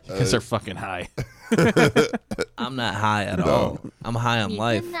 Because they're fucking high. I'm not high at all. I'm high on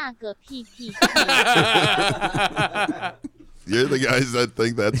life. You're the guys that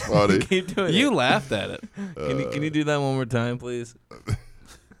think that's funny. Keep doing You laughed at it. Can you do that one more time, please?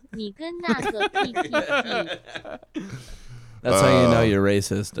 That's how you know you're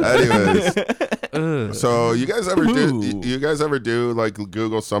racist. Anyways, so you guys ever do? You guys ever do like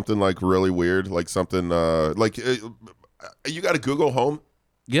Google something like really weird, like something like you got a Google Home?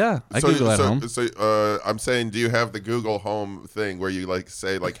 Yeah, I Google at home. So I'm saying, do you have the Google Home thing where you like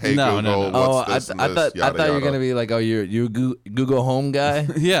say like, "Hey No, Google, no. what's this and this?" I thought you were gonna be like, "Oh, you're a Google Home guy."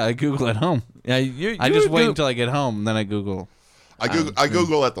 Yeah, I Google at home. Yeah, I just wait until I get home, and then I Google. I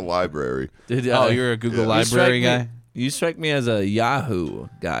Google at the library. You're a Google library guy? You strike me as a Yahoo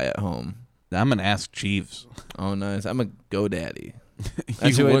guy at home. I'm an Ask Jeeves. Oh, nice. I'm a GoDaddy.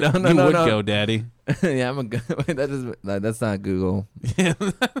 You would GoDaddy. Yeah, I'm a wait, that's not Google. Yeah,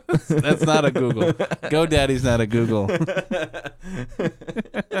 that's not a Google. GoDaddy's not a Google.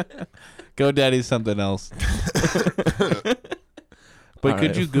 GoDaddy's something else. But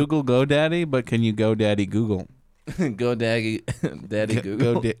could you Google GoDaddy? But can you GoDaddy Google? GoDaddy, Daddy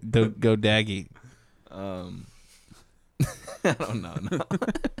Google. GoDaddy. I don't know. No.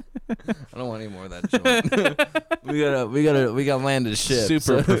 I don't want any more of that joint. we gotta land this ship.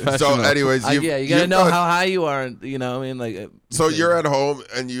 Super professional. So, anyways, you gotta know how high you are. You know, what I mean, like. So you're at home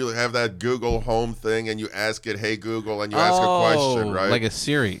and you have that Google Home thing, and you ask it, "Hey Google," and you ask a question, right? Like a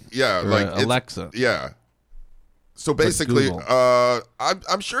Siri. Yeah, or like Alexa. Yeah. So basically,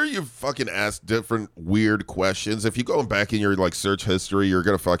 I'm sure you've fucking asked different weird questions. If you go back in your like search history, you're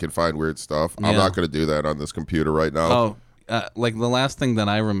gonna fucking find weird stuff. I'm not gonna do that on this computer right now. Oh. Like the last thing that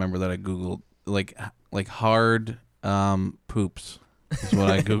I remember that I Googled, like hard poops is what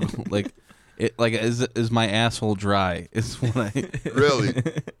I Googled. Is my asshole dry? Is what I really.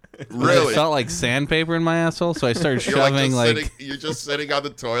 It felt like sandpaper in my asshole, so I started shoving you're just sitting on the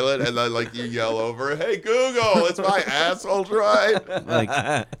toilet, and then like you yell over, "Hey Google, is my asshole dry?"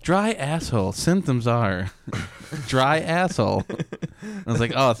 Like dry asshole symptoms are dry asshole. I was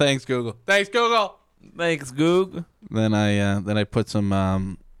like, "Oh, thanks Google. Thanks Google. Thanks Google." Then I put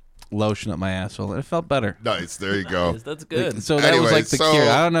some lotion up my asshole, and it felt better. Nice, there you go. Nice, that's good. So that was like the cure.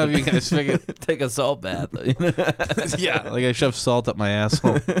 I don't know if you guys figured. Take a salt bath. Yeah, like I shoved salt up my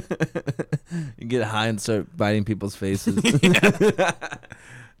asshole. You get high and start biting people's faces.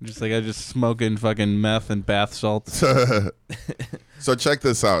 Just like I just smoking fucking meth and bath salts. So check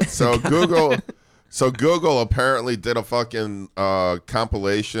this out. So Google apparently did a fucking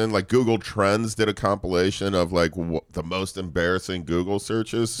compilation, like Google Trends did a compilation of like the most embarrassing Google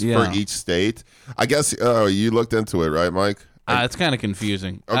searches for each state. I guess you looked into it, right, Mike? It's kind of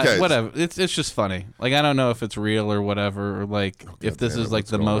confusing. Okay, whatever. It's just funny. Like I don't know if it's real or whatever, or like if this is like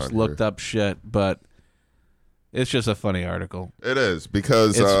the most looked up shit, but it's just a funny article. It is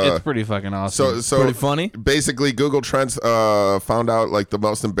because it's pretty fucking awesome. So pretty funny. Basically, Google Trends found out like the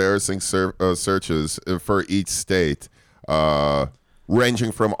most embarrassing searches for each state,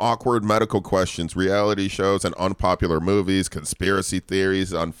 ranging from awkward medical questions, reality shows and unpopular movies, conspiracy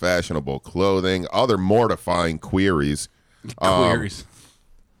theories, unfashionable clothing, other mortifying queries.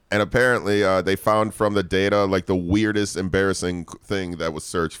 And apparently, they found from the data like the weirdest, embarrassing thing that was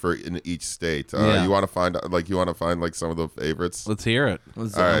searched for in each state. You want to find like some of the favorites? Let's hear it.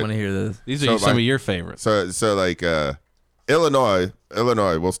 I want to hear this. These are some of your favorites. So like Illinois.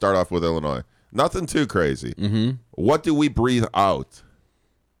 We'll start off with Illinois. Nothing too crazy. Mm-hmm. What do we breathe out?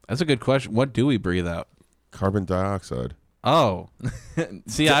 That's a good question. What do we breathe out? Carbon dioxide. Oh,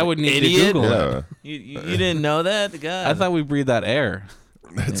 see, I would need to Google that. You didn't know that? God. I thought we breathed that air.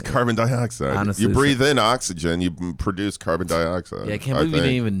 It's carbon dioxide. Honestly, you breathe in oxygen, you produce carbon dioxide. Yeah, I can't believe you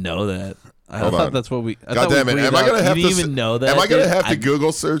didn't even know that. I thought that's what we. God damn it! Am I gonna have to? Even know that? Am I gonna have to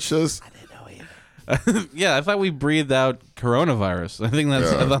Google search this? I didn't know either. Yeah, I thought we breathed out coronavirus. I think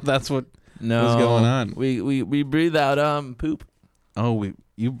that's. I thought that's what was going on. We breathe out poop. Oh,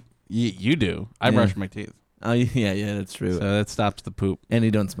 you do. I brush my teeth. Oh yeah, that's true. So that stops the poop. And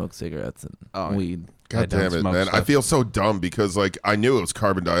you don't smoke cigarettes and weed. God damn it, man! Stuff. I feel so dumb because like I knew it was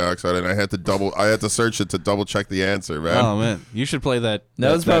carbon dioxide, and I had to search it to double check the answer, man. Oh man, you should play that.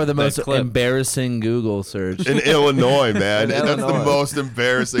 That was probably the most embarrassing Google search in Illinois, man. That's the most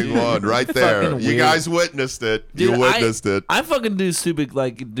embarrassing one right there. You guys witnessed it. Dude, you witnessed it. I fucking do stupid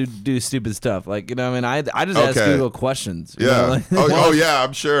do stupid stuff. Like you know, I mean, I just ask Google questions. Yeah. Know, like, oh yeah,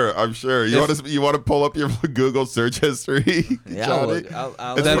 I'm sure. You want to pull up your Google search history? Yeah, Johnny?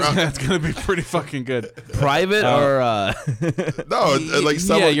 That's gonna be pretty fucking good. Private or no, like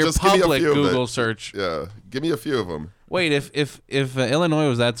someone your just public give me a few Google of it. search. Yeah, give me a few of them. Wait, if Illinois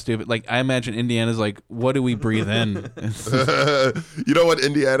was that stupid, like I imagine Indiana's like, what do we breathe in? You know what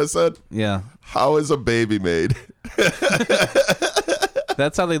Indiana said? Yeah. How is a baby made?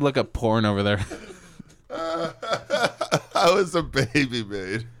 That's how they look up porn over there. How is a baby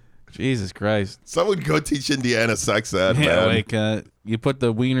made? Jesus Christ! Someone go teach Indiana sex ed, yeah, man. Like you put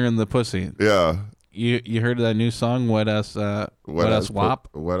the wiener in the pussy. Yeah. You heard of that new song, Wet Ass Wop?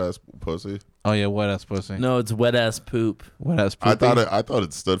 Wet Ass Pussy? Oh yeah, Wet Ass Pussy. No, it's Wet Ass Poop. Wet Ass Poopy? I thought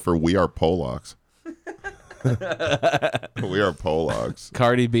it stood for We Are Polacks. We are Polacks.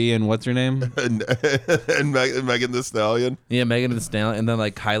 Cardi B and what's her name? and Megan Thee Stallion. Yeah, Megan Thee Stallion, and then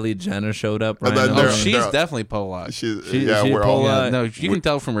like Kylie Jenner showed up. Right she's definitely Polak. She's we're all. No, you can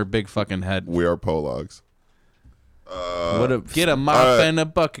tell from her big fucking head. We are Polacks. Get a mop and a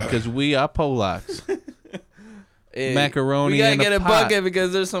bucket because we are Polacks. Hey, macaroni. We gotta in get a pot. bucket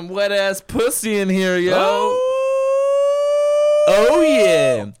because there's some wet ass pussy in here, yo. Oh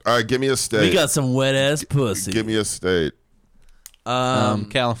yeah. All right, give me a state. We got some wet ass pussy. Give me a state.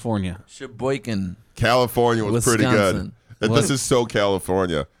 California. Sheboygan. California was Wisconsin. pretty good. And this is so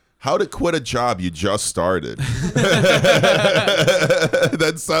California. How to quit a job you just started.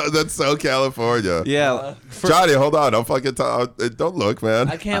 That's so California. Yeah. Johnny, hold on. Don't fucking don't look, man.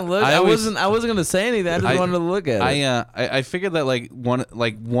 I can't look. I wasn't gonna say anything. I just wanted to look at it. I figured that like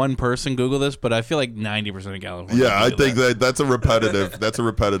one person Google this, but I feel like 90% of California. Yeah, I think that's a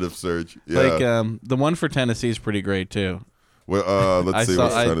repetitive search. Yeah. Like the one for Tennessee is pretty great too. Well, let's see.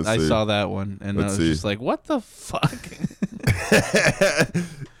 I saw that one, and I was just like, "What the fuck?"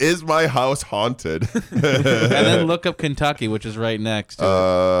 Is my house haunted? And then look up Kentucky, which is right next to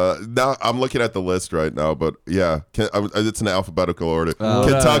it. Now I'm looking at the list right now, but yeah, it's in alphabetical order.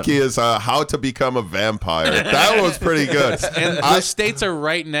 Kentucky is how to become a vampire. That was pretty good. And the states are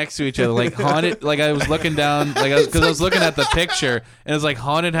right next to each other, like haunted. Like I was looking down, because I was looking at the picture, and it's like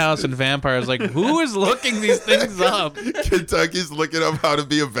haunted house and vampire. I was like, who is looking these things up? Kentucky's looking up how to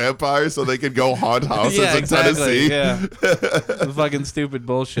be a vampire so they can go haunt houses in exactly. Tennessee. Yeah, the fucking stupid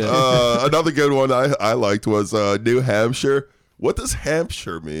bullshit. Another good one I liked was New Hampshire. What does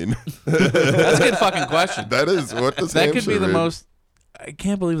Hampshire mean? That's a good fucking question. That is. What does that Hampshire could be the mean? most. I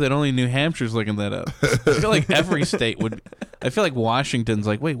can't believe that only New Hampshire's looking that up. I feel like every state would. I feel like Washington's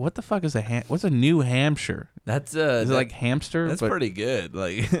like, wait, what the fuck is what's a New Hampshire? That's is it like hamster? That's pretty good.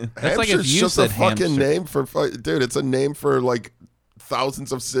 Like that's like if you just said a fucking hamster. name for dude. It's a name for like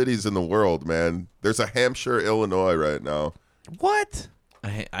thousands of cities in the world, man. There's a Hampshire, Illinois, right now. What?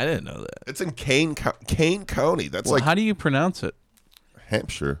 I didn't know that. It's in Kane County. That's like how do you pronounce it?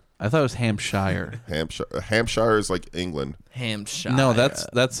 Hampshire. I thought it was Hampshire. Hampshire is like England. Hampshire. No,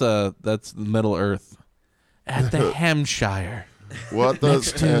 that's Middle Earth. At the Hampshire. What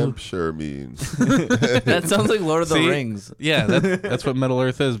does Hampshire mean? That sounds like Lord of the Rings. Yeah, that's what Middle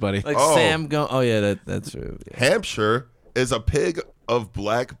Earth is, buddy. Like Sam going. Oh yeah, that's true. Yeah. Hampshire is a pig of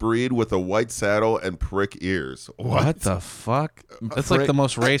black breed with a white saddle and prick ears. What the fuck? That's like the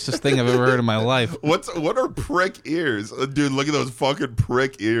most racist thing I've ever heard in my life. What are prick ears? Dude, look at those fucking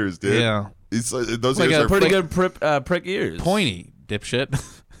prick ears, dude. Yeah. Those like ears are pretty good prick ears. Pointy,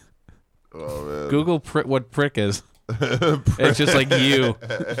 dipshit. Oh, man. Google what prick is. It's just like you.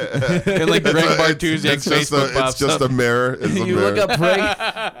 And like Greg Bartusiak's Facebook pops It's just up. a mirror. It's a mirror. Look up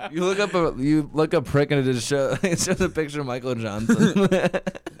prick. You look up prick and it just shows a picture of Michael Johnson.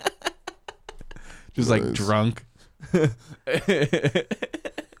 Just like drunk.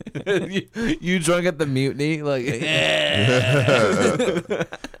 you drunk at the mutiny, like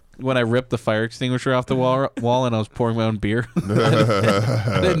when I ripped the fire extinguisher off the wall and I was pouring my own beer.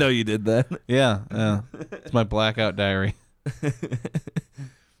 I didn't know you did that. Yeah. It's my blackout diary.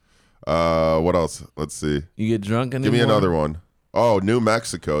 What else? Let's see. You get drunk anymore? Give me another one. Oh, New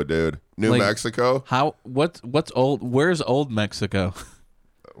Mexico, dude. New Mexico? What's old? Where's Old Mexico?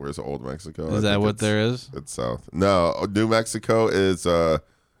 Where's Old Mexico? Is that what there is? It's south. No, New Mexico is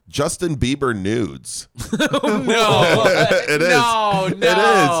Justin Bieber nudes. No. It is. No.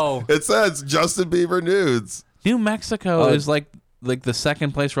 It is. It says Justin Bieber nudes. New Mexico is like like the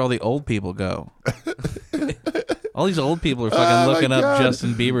second place where all the old people go. All these old people are fucking looking up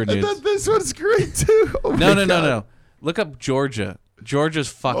Justin Bieber dudes. This one's great too. No. Look up Georgia. Georgia's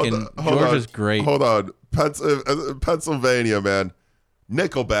fucking. Georgia's great. Hold on, Pennsylvania, man.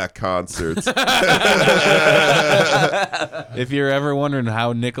 Nickelback concerts. If you're ever wondering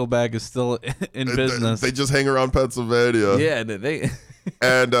how Nickelback is still in business, they just hang around Pennsylvania. Yeah, they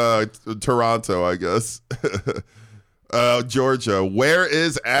and Toronto, I guess. Georgia. Where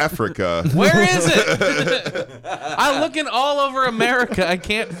is Africa? Where is it? I'm looking all over America. I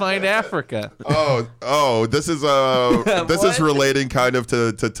can't find Africa. Oh, this is this is relating kind of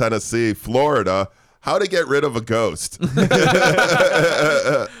to Tennessee, Florida. How to get rid of a ghost? Wait,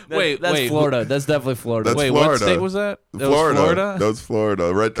 that's Florida. That's definitely Florida. That's Wait, Florida. what state was that? Florida. That was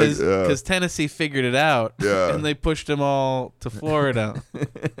Florida, right? Because Tennessee figured it out, Yeah. and they pushed them all to Florida.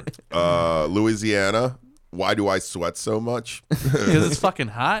 Louisiana. Why do I sweat so much? Because it's fucking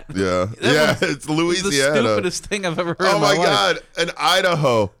hot. Yeah, it's Louisiana. The stupidest thing I've ever heard. Oh in my my God! life. And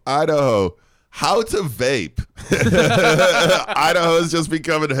Idaho. How to vape. Idaho is just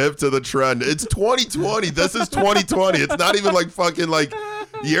becoming hip to the trend. It's 2020. This is 2020. It's not even like fucking like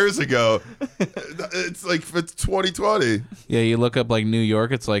years ago. It's like it's 2020. Yeah, you look up like New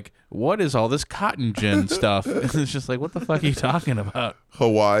York. It's like, what is all this cotton gin stuff? It's just like, what the fuck are you talking about?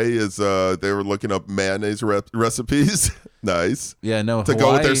 Hawaii is they were looking up mayonnaise recipes. Nice. Yeah, no. To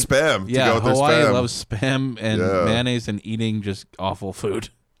go with their spam. Yeah, to go with Hawaii their spam. loves spam and mayonnaise and eating just awful food.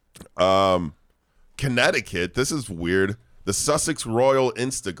 Connecticut. This is weird. The Sussex Royal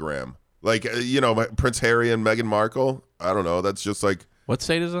Instagram. Like, Prince Harry and Meghan Markle. I don't know. That's just like. What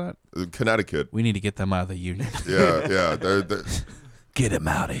state is that? Connecticut. We need to get them out of the union. Yeah. They're get him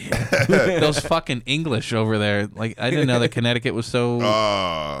out of here. Those fucking English over there. Like, I didn't know that Connecticut was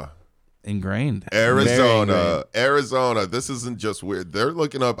so ingrained. Arizona. This isn't just weird. They're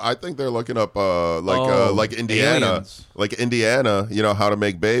looking up. I think they're looking up like Indiana, aliens. like Indiana. How to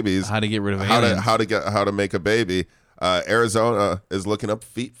make babies. How to get rid of aliens. How to make a baby. Arizona is looking up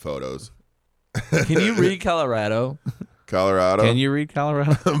feet photos. Can you read Colorado? Colorado. Can you read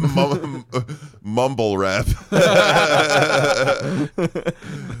Colorado? Mumble rap. It's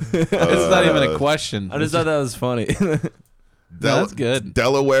not even a question. I just thought that was funny. That's good.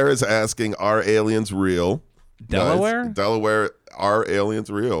 Delaware is asking, are aliens real? Delaware? Guys, Delaware, are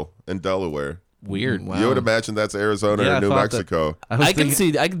aliens real in Delaware? Weird. Wow. You would imagine that's Arizona or New Mexico. I can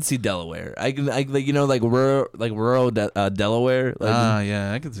see Delaware. I can like rural Delaware.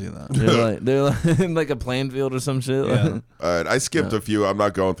 Yeah, I can see that. They're like in like a playing field or some shit. Yeah. All right, I skipped a few. I'm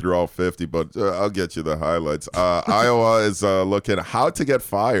not going through all 50, but I'll get you the highlights. Iowa is looking how to get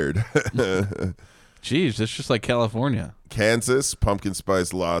fired. Jeez, that's just like California. Kansas, pumpkin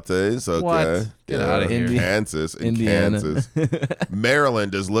spice lattes. Okay. What? Get out of here. Indiana. Kansas.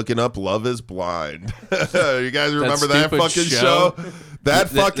 Maryland is looking up Love is Blind. You guys remember that fucking show?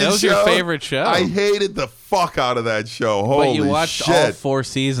 That was your favorite show. I hated the fuck out of that show. Holy But you watched shit. all 4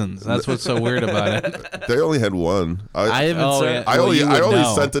 seasons. That's what's so weird about it. They only had one. I haven't. I only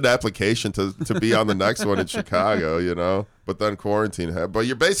sent an application to be on the next one in Chicago, But then quarantine happened. But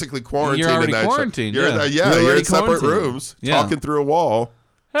you're basically quarantined. You're already in that quarantined. You're in separate rooms, Yeah. talking through a wall.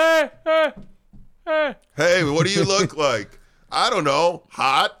 Hey. Hey, what do you look like? I don't know.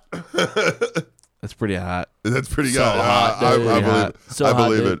 Hot. That's pretty hot. That's pretty So good. hot, I dude. believe Hot. it. So I hot,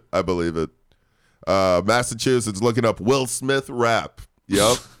 believe dude. it. I believe it. Massachusetts looking up Will Smith rap.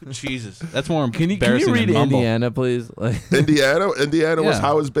 Yep. Jesus, that's more Can embarrassing you read than Mumble. Indiana, please? Like, Indiana was Yeah.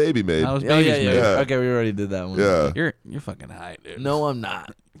 How His Baby Made. How was oh babies yeah. made. Yeah. Okay, we already did that one. Yeah. You're fucking high, dude. No, I'm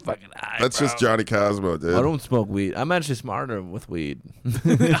not. fucking high. That's bro. just Johnny Cosmo, dude. I don't smoke weed. I'm actually smarter with weed.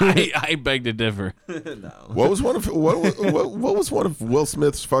 I beg to differ. No. What was one of Will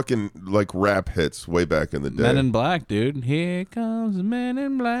Smith's fucking like rap hits way back in the day? Men in Black, dude. Here comes the Men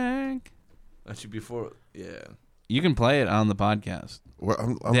in Black. Actually, before, yeah. You can play it on the podcast. Well,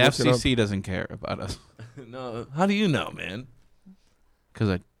 I'm the looking FCC doesn't care about us. No, how do you know, man? Because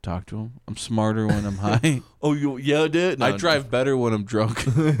I talk to him. I'm smarter when I'm high. Oh, you did? No, I drive better when I'm drunk.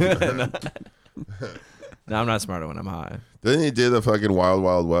 No, I'm not smarter when I'm high. Didn't he do the fucking Wild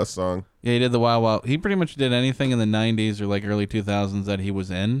Wild West song? Yeah, he did the Wild Wild. He pretty much did anything in the 90s or like early 2000s that he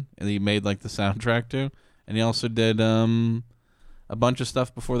was in, and he made like the soundtrack to. And he also did a bunch of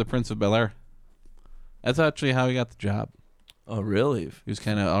stuff before The Prince of Bel-Air. That's actually how he got the job. Oh, really? He was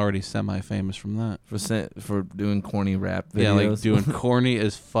kind of already semi-famous from that. For doing corny rap videos? Yeah, like doing corny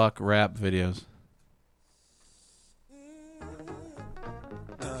as fuck rap videos.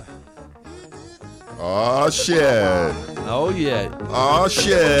 Oh, shit. Oh, yeah. Oh,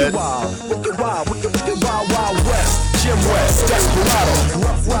 shit. Wild Wild West. Jim West, Desperado,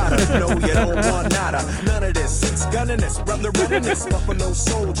 Rough Rider. No, you don't want nada. None of this. Six gunning this, brother running this. Buffalo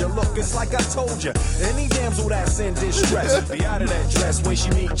Soldier. Look, it's like I told you. Any damsel that's in distress, be out of that dress when she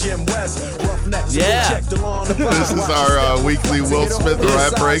meet Jim West. Roughnecks, yeah. check the lawn. This is our weekly Will Smith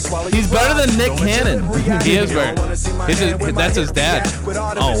rap break. He's better than Nick Cannon. He is better. That's his dad.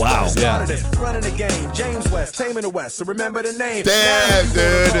 Oh wow. Yeah. Running the game, James West, taming the West. So remember the name. Damn,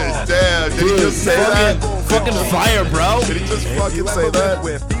 dude. Damn. Did he just say that? Fucking fire, bro. Did he just fucking say that?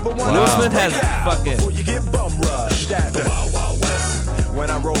 Will Smith has fucking. Before you get bum rushed at the Wild Wild West. When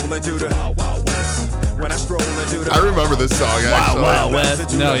I roll into the Wild Wild West. When I stroll into the I remember this song actually. Wild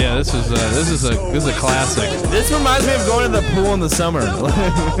West. No, yeah, this is a classic. This reminds me of going to the pool in the summer.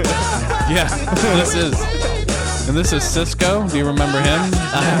 Yeah, this is. And this is Cisco. Do you remember him?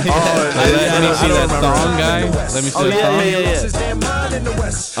 Let me see that thong guy. Let me see that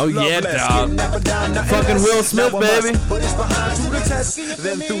thong. Oh yeah, dog. Fucking Will Smith, baby.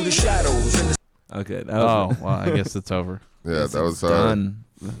 Okay. Oh, well, I guess it's over. Yeah, that was done.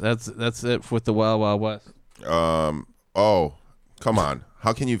 That's it with the Wild Wild West. Oh, come on.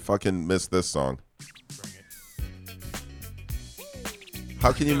 How can you fucking miss this song?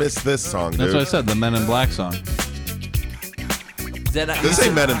 How can you miss this song, dude? That's what I said, the Men in Black song. This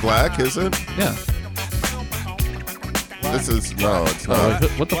ain't Men in Black, is it? Yeah. This is no, it's not.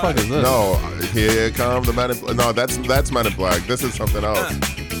 What the fuck is this? No, here come the Men in Black. No, that's Men in Black. This is something else.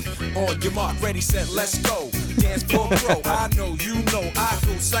 On your mark, ready, set, let's go. Dance floor pro. I know, you know, I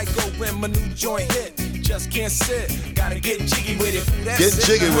go psycho when my new joint hit. Just can't sit, gotta get jiggy with it. Get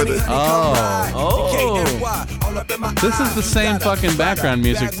jiggy with it. Oh. This is the same fucking background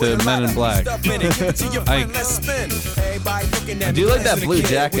music to Men in Black. I do like that blue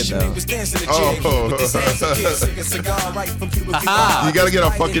jacket though. You gotta get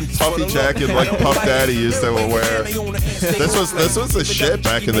a fucking puffy jacket like Puff Daddy used to wear. This was the shit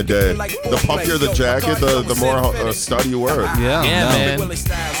back in the day. The puffier the jacket, the more stud you were. Yeah, man.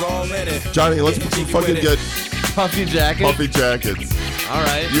 Johnny, let's fucking get puffy jacket. Puffy jackets. All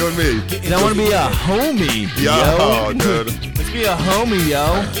right. You and me. I want to be a homie. Yo, dude. Let's be a homie,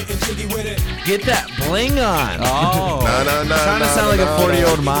 yo. Get that bling on. Oh. Trying to sound like a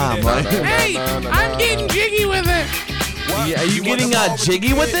 40-year-old mom. Like, hey, I'm getting jiggy with it. Yeah, are you getting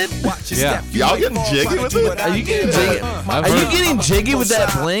jiggy with it? Yeah. Y'all getting jiggy with it? Are you getting jiggy? Are you getting jiggy with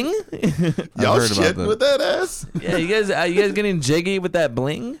that bling? Y'all shitting with that ass? Yeah, you guys getting jiggy with that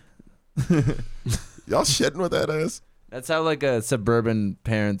bling? Y'all shitting with that ass? That's how like a suburban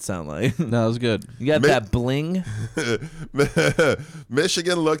parents sound like. No, it was good. You got that bling?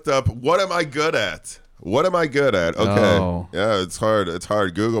 Michigan looked up, what am I good at? What am I good at? Okay. Oh. Yeah, it's hard. It's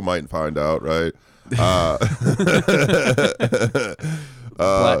hard. Google might find out, right?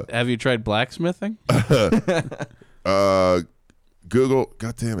 Have you tried blacksmithing? Google.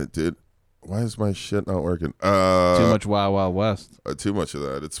 God damn it, dude. Why is my shit not working? Too much Wild Wild West. Too much of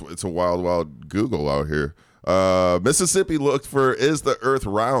that. It's a wild, wild Google out here. Mississippi looked for, is the earth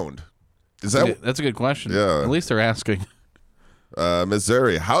round? Is that's a good question. Yeah. At least they're asking.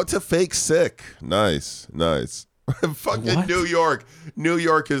 Missouri, how to fake sick. Nice. Fucking what? New York. New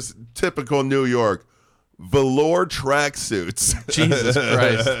York is typical New York. Velour tracksuits. Jesus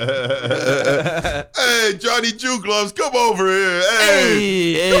Christ. Hey, Johnny Jew Gloves, come over here.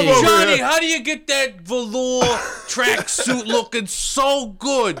 Hey, come over Johnny, here. how do you get that velour tracksuit looking so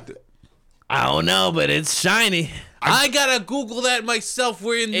good? I don't know, but it's shiny. I gotta Google that myself.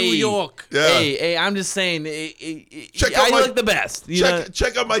 We're in New York. Yeah. Hey, I'm just saying. I look the best.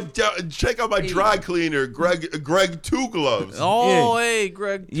 Check out my dry cleaner, Greg Two Gloves. Oh, yeah. Hey,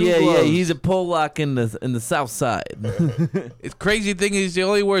 Greg Two Gloves. Yeah, he's a Polak in the South Side. The crazy thing is he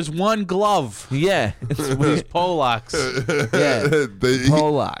only wears one glove. Yeah, it's these Polacks. Yeah,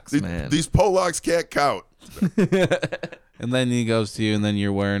 Polacks, man. These Polacks can't count. And then he goes to you, and then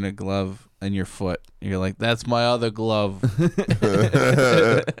you're wearing a glove on your foot. You're like, that's my other glove.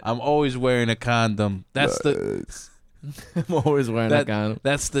 I'm always wearing a condom. That's I'm always wearing a condom.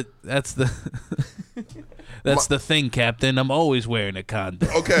 That's the thing, Captain. I'm always wearing a condom.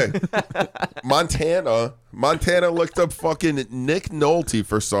 Okay. Montana looked up fucking Nick Nolte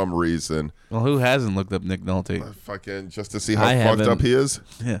for some reason. Well, who hasn't looked up Nick Nolte? Fucking just to see how fucked up he is.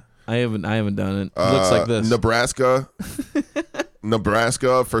 Yeah. I haven't done it. Looks like this.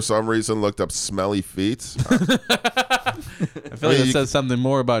 Nebraska, for some reason, looked up smelly feet. I feel like it says something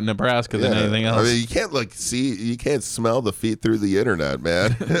more about Nebraska than anything else. I mean, you can't smell the feet through the internet,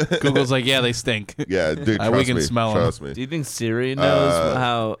 man. Google's like, yeah, they stink. Yeah, dude, trust we can me. smell Trust them. me. Do you think Siri knows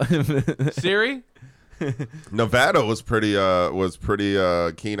how? Siri? Nevada was pretty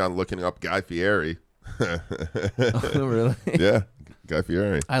keen on looking up Guy Fieri. Really? Yeah, Guy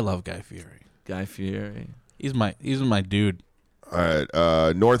Fieri. I love Guy Fieri. Guy Fieri. He's my dude. All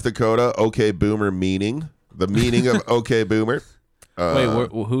right, North Dakota. Okay, boomer meaning. The meaning of okay, boomer. Wait,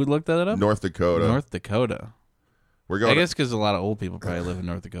 who looked that up? North Dakota. North Dakota. We're going. I guess because a lot of old people probably live in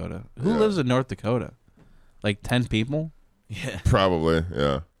North Dakota. Who lives in North Dakota? Like 10 people? Yeah. Probably.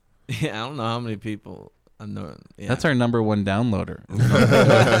 Yeah. Yeah, I don't know how many people. I know. Yeah. That's our number one downloader.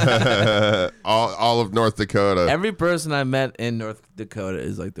 all of North Dakota. Every person I met in North Dakota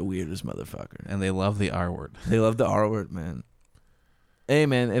is like the weirdest motherfucker. And they love the R word. They love the R word, man. Hey,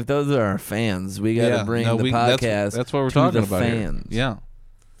 man, if those are our fans, we got to bring the podcast that's what we're to talking the about fans. Here. Yeah.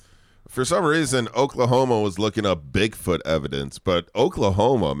 For some reason, Oklahoma was looking up Bigfoot evidence, but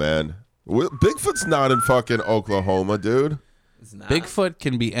Oklahoma, man, Bigfoot's not in fucking Oklahoma, dude. It's not. Bigfoot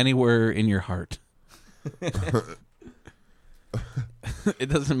can be anywhere in your heart. It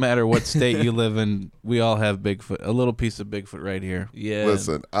doesn't matter what state you live in. We all have Bigfoot. A little piece of Bigfoot right here. Yeah.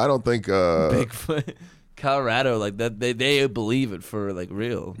 Listen, I don't think Bigfoot, Colorado, like that. They believe it for like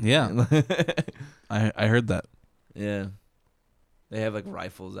real. Yeah. I heard that. Yeah. They have like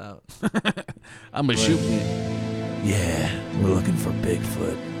rifles out. I'm gonna shoot. Yeah, we're looking for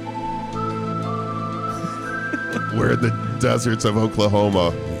Bigfoot. we're in the deserts of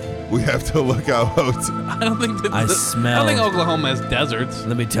Oklahoma. We have to look out. I don't think I don't think Oklahoma has deserts.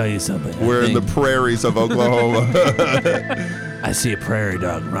 Let me tell you something. We're in the prairies of Oklahoma. I see a prairie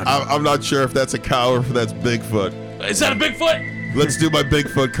dog running. I'm not sure if that's a cow or if that's Bigfoot. Is that a Bigfoot? Let's do my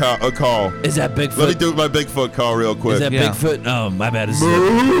Bigfoot call. Is that Bigfoot? Let me do my Bigfoot call real quick. Is that Bigfoot? Oh, my bad.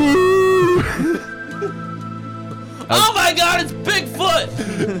 Oh my God! It's Bigfoot.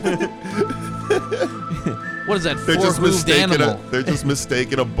 What is that? They're just mistaking animal? they're just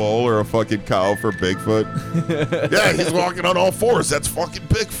mistaking a bull or a fucking cow for Bigfoot. Yeah, he's walking on all fours. That's fucking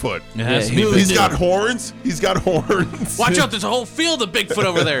Bigfoot. It has to be He's Bigfoot. got horns. He's got horns. Watch out! There's a whole field of Bigfoot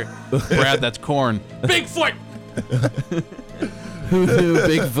over there. Brad, that's corn. Bigfoot. Who knew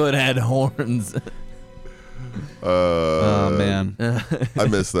Bigfoot had horns? Oh man, I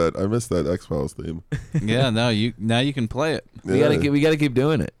missed that. I missed that X-Files theme. Yeah, now you can play it. We gotta keep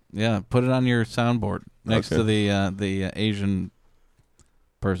doing it. Yeah, put it on your soundboard next to the Asian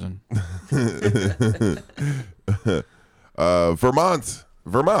person. Vermont.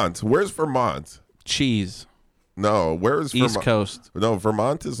 Where's Vermont? Cheese. No, where is East Vermont? Coast. No,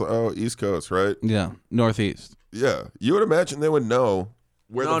 Vermont is East Coast, right? Yeah, Northeast. Yeah, you would imagine they would know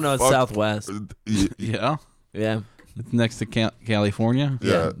where. No, it's Southwest. Yeah. Yeah. It's next to California.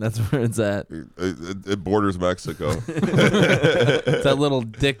 Yeah, that's where it's at. It borders Mexico. It's that little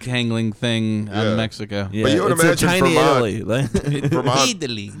dick hangling thing on Mexico. Yeah, but you would it's imagine a tiny Vermont, Italy. Vermont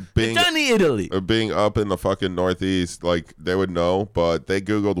Italy. Tiny Italy. Being up in the fucking Northeast, like they would know, but they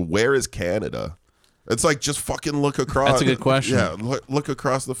Googled where is Canada. It's like just fucking look across. That's a good question. Yeah, look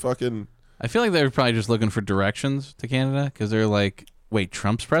across the fucking. I feel like they were probably just looking for directions to Canada because they're like, wait,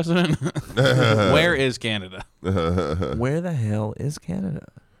 Trump's president? Where is Canada? Where the hell is Canada?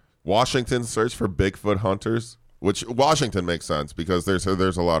 Washington search for Bigfoot hunters, which Washington makes sense because there's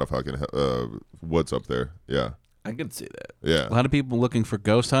a lot of fucking woods up there. Yeah, I can see that. Yeah, A lot of people looking for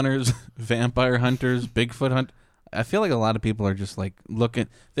ghost hunters, vampire hunters, Bigfoot hunt. I feel like a lot of people are just like looking.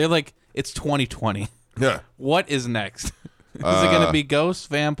 They're like, it's 2020. Yeah. What is next? Is it going to be ghosts,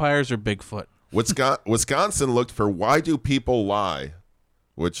 vampires, or Bigfoot? Wisconsin looked for why do people lie,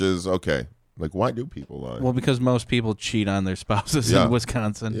 which is okay. Like, why do people lie? Well, because most people cheat on their spouses in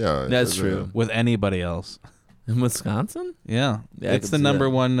Wisconsin. Yeah, that's true. With anybody else. In Wisconsin? Yeah. Yeah, It's the number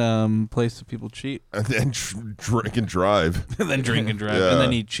one place that people cheat. And then drink and drive. And then drink and drive. Yeah. And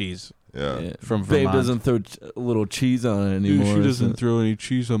then eat cheese. Yeah. From Babe Vermont. doesn't throw a little cheese on it anymore. She doesn't throw any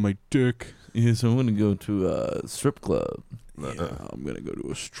cheese on my dick. Yeah, so I'm going to go to a strip club. Yeah, I'm going to go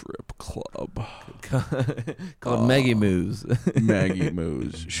to a strip club. Called Maggie Moose. Maggie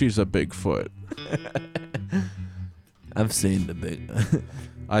Moose. She's a Bigfoot. I've seen the big...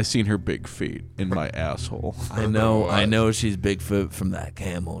 I seen her big feet in my asshole. I know she's Bigfoot from that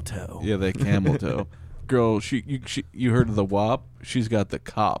camel toe. Yeah, that camel toe. Girl, you heard of the WAP? She's got the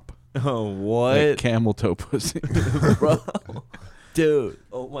cop. Oh, what? That camel toe pussy. Bro. Dude,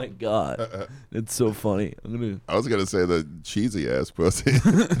 oh my God. It's so funny. I was going to say the cheesy ass pussy.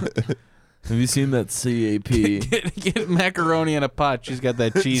 Have you seen that CAP? Get macaroni in a pot. She's got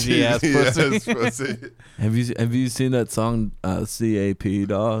that cheesy ass pussy. Have you seen that song CAP,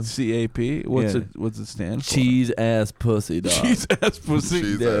 dog? CAP? What's it stand for? Cheese ass pussy, dog. Cheese ass pussy.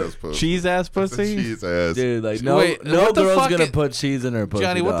 Cheese ass pussy. Cheese ass pussy? Cheese ass. Dude, like no girl's gonna put cheese in her pussy.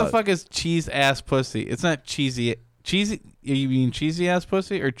 Johnny, what the dog. fuck is cheese ass pussy? It's not cheesy. Cheesy. You mean cheesy ass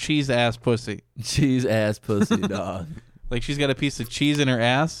pussy or cheese ass pussy? Cheese ass pussy, dog. Like she's got a piece of cheese in her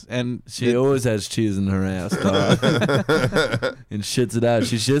ass, and she always has cheese in her ass, dog. And shits it out.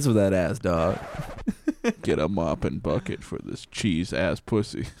 She shits with that ass, dog. Get a mop and bucket for this cheese ass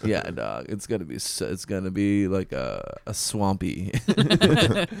pussy. Yeah, dog. It's gonna be like a swampy.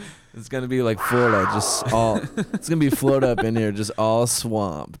 It's gonna be like Florida, just all. It's gonna be float up in here, just all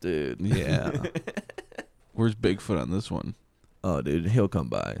swamp, dude. Yeah. Where's Bigfoot on this one? Oh, dude, he'll come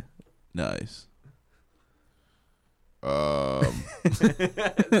by. Nice.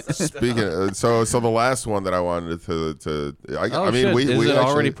 Speaking, so the last one that I wanted to I mean, shit. we Is it actually,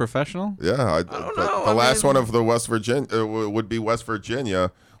 already professional? Yeah, I don't know. The last one of the West Virginia would be West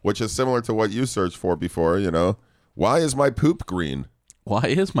Virginia, which is similar to what you searched for before. You know, why is my poop green? Why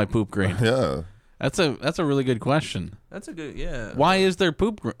is my poop green? Yeah, that's a really good question. That's a good Why is there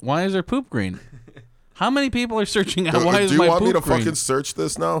poop? Why is there poop green? How many people are searching out? Why is my poop green? Do you want me to fucking search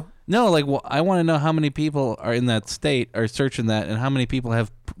this now? No, like I want to know how many people are in that state, are searching that, and how many people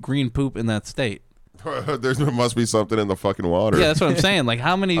have green poop in that state. There must be something in the fucking water. Yeah, that's what I'm saying. Like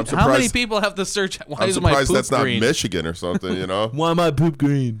how many people have to search? Why is my poop green? I'm surprised that's not Michigan or something. You know? Why my poop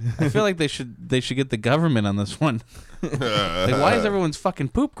green? I feel like they should get the government on this one. Like, why is everyone's fucking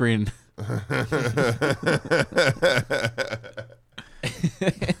poop green?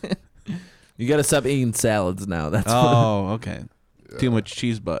 You gotta stop eating salads now. That's okay. Yeah. Too much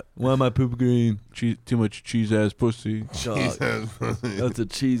cheese butt. Why am I poop green? Too much cheese ass pussy. That's a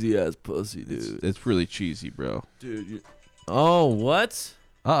cheesy ass pussy, dude. It's really cheesy, bro. Dude. Oh, what?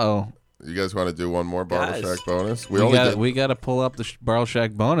 Uh-oh. You guys want to do one more Bartle Shack bonus? We got to pull up the Bartle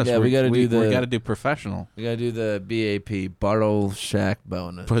Shack bonus. Yeah, we got to do professional. We got to do the BAP Bartle Shack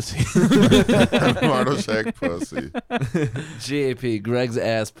bonus. Pussy. Bartle Shack pussy. GAP Greg's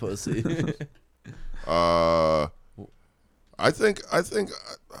ass pussy. I think I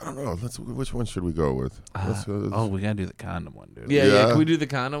don't know. Which one should we go with? We gotta do the condom one, dude. Yeah. Can we do the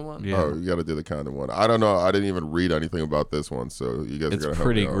condom one? Yeah. Oh, you gotta do the condom one. I don't know. I didn't even read anything about this one, so you guys are gonna help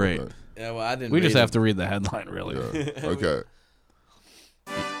me out great. with it. Yeah, well, I didn't. We just have to read the headline, really. Yeah. Okay.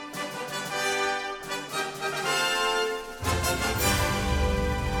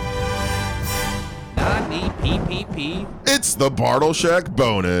 PPP. It's the Bartle Shack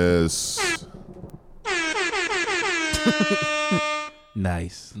bonus.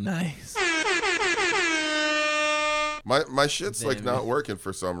 Nice. My shit's like not working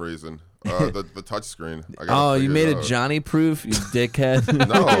for some reason. The touch screen. You made it Johnny proof, you dickhead.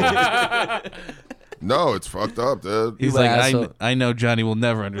 No, it's fucked up, dude. He's like, I know Johnny will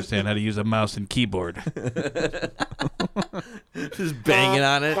never understand how to use a mouse and keyboard. Just banging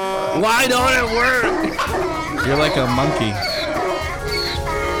on it. Why don't it work? You're like a monkey.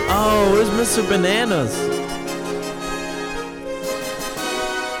 Oh, where's Mr. Bananas?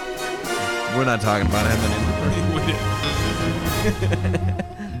 We're not talking about him anymore.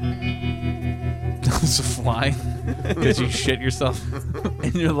 It's a fly because you shit yourself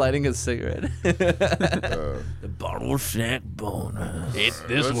and you're lighting a cigarette. The Bartle Shack bonus.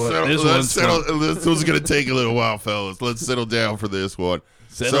 This one's gonna take a little while, fellas. Let's settle down for this one.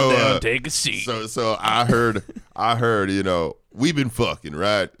 Settle down, take a seat. So I heard, you know, we've been fucking,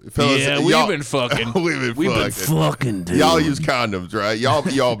 right? Fellas, yeah, we've been fucking. We've been fucking, dude. Y'all use condoms, right?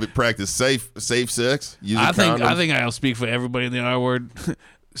 Y'all practice safe sex. I think I'll speak for everybody in the R word.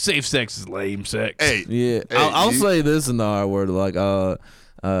 Safe sex is lame sex. Hey, yeah. Hey, I'll say this in the R word, like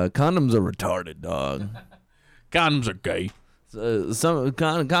condoms are retarded, dog. Condoms are gay. Some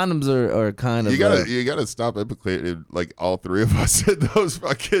condoms are kind of. You gotta stop implicating like all three of us in those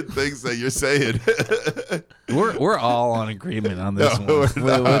fucking things that you're saying. We're all on agreement on this one. With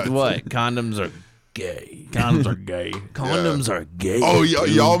what? Condoms are gay. Condoms are gay. Condoms are gay. Oh,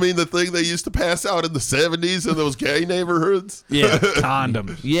 y'all mean the thing they used to pass out in the 70s in those gay neighborhoods? Yeah,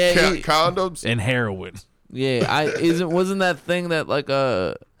 condoms. Yeah, condoms and heroin. Yeah, wasn't that thing that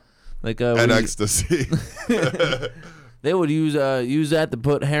and ecstasy. They would use that to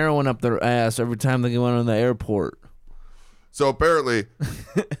put heroin up their ass every time they went on the airport. So apparently,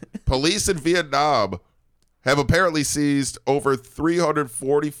 police in Vietnam have apparently seized over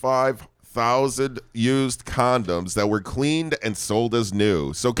 345,000 used condoms that were cleaned and sold as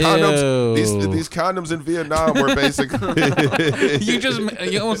new. So condoms, these condoms in Vietnam were basically. you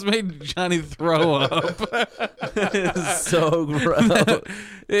almost made Johnny throw up. It's so gross.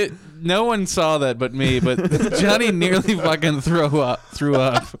 No one saw that but me, but Johnny nearly fucking threw up.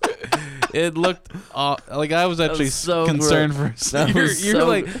 It looked like I was actually so concerned gross. for a second.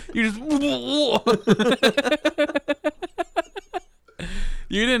 You're just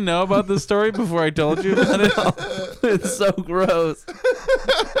You didn't know about this story before I told you about it? It's so gross.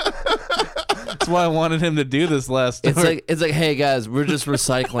 That's why I wanted him to do this last story. It's like, hey guys, we're just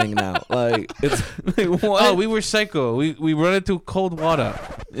recycling now. Like, it's like, what? Oh, we recycle. We run it through cold water.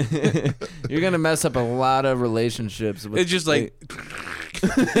 You're gonna mess up a lot of relationships. It's just like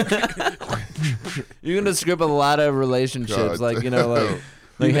you're gonna screw up a lot of relationships. God. Like, you know,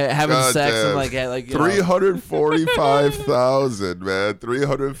 like having God sex damn. and like you know. 345,000, man.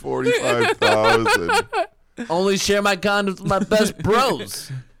 345,000. Only share my condoms with my best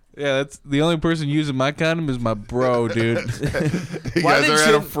bros. Yeah, that's the only person using my condom is my bro, dude. You guys are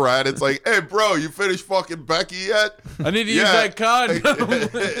at a frat. It's like, hey, bro, you finished fucking Becky yet? I need to use that condom.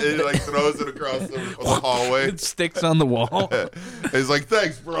 And he like throws it across the hallway. It sticks on the wall. He's like,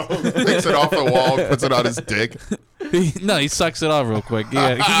 thanks, bro. Takes it off the wall, puts it on his dick. No, he sucks it off real quick.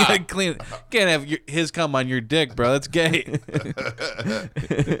 Yeah, you gotta clean it. Can't have his cum on your dick, bro. That's gay.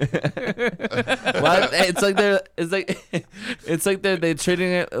 Well, it's like they're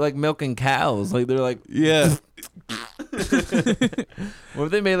treating it like milking cows. Like they're like, yeah. What if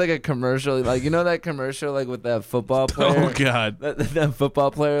they made like a commercial, like, you know that commercial like with that football player? Oh God, that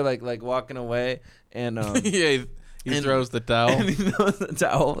football player like walking away and yeah. He throws the towel. And he throws the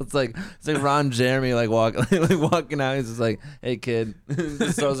towel. It's like Ron Jeremy like walking out. He's just like, "Hey kid,"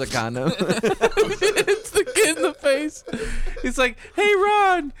 just throws a condom. It's the kid in the face. He's like, "Hey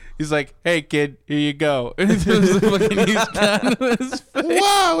Ron." He's like, "Hey kid, here you go." And he throws the fucking used condom in his face.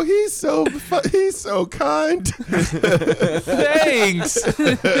 Wow, he's so kind. Thanks.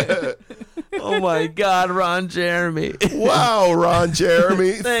 Oh my God, Ron Jeremy. Wow, Ron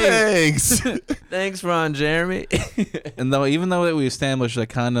Jeremy. Thanks. Thanks, Ron Jeremy. And even though we established that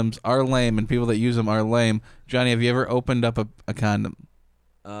condoms are lame and people that use them are lame, Johnny, have you ever opened up a condom?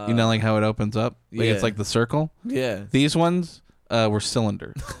 You know, like how it opens up? Like yeah. It's like the circle? Yeah. These ones were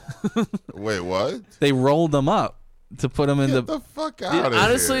cylinder. Wait, what? They rolled them up to put them in Get the fuck out of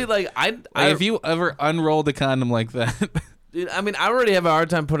honestly, here. like have you ever unrolled a condom like that? Dude, I mean, I already have a hard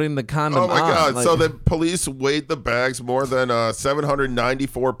time putting the condom on. Oh my God. Like, So the police weighed the bags more than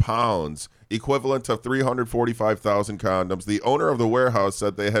 794 pounds, equivalent to 345,000 condoms. The owner of the warehouse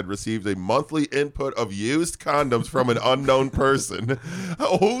said they had received a monthly input of used condoms from an unknown person.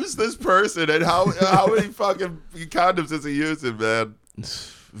 Who's this person and how many fucking condoms is he using, man?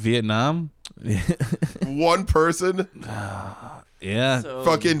 Vietnam? One person? Yeah.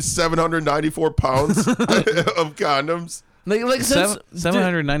 Fucking 794 pounds of condoms. Like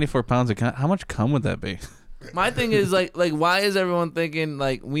 794 pounds of how much cum would that be? My thing is like why is everyone thinking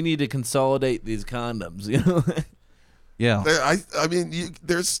like we need to consolidate these condoms? You know? Yeah. I mean,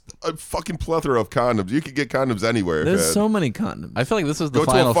 there's a fucking plethora of condoms. You can get condoms anywhere. There's man. so many condoms. I feel like this is the Go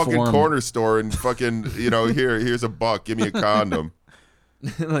final to a fucking form. corner store and fucking, here's a buck. Give me a condom.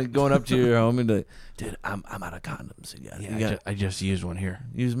 Like going up to your home and be like, dude, I'm out of condoms. I just used one here.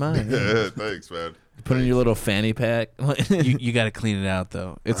 Use mine. Yeah, thanks, man. Put in your little fanny pack. you got to clean it out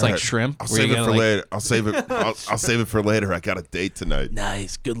though. It's like shrimp. I'll save it for later. I'll save it for later. I got a date tonight.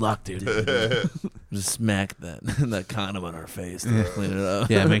 Nice. Good luck, dude. Just smack that condom on her face to clean it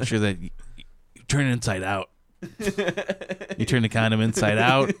up. Yeah, make sure that you turn it inside out. You turn the condom inside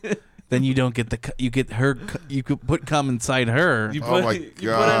out. Then you don't get you get her. You could put cum inside her. Oh my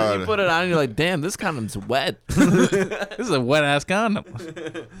God! You put it on, and you're like, damn, this condom's wet. This is a wet ass condom.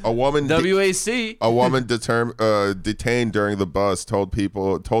 A woman WAC. A woman detained during the bust told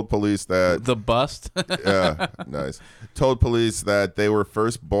police that the bust. Yeah, nice. Told police that they were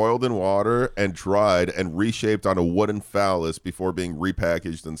first boiled in water and dried and reshaped on a wooden phallus before being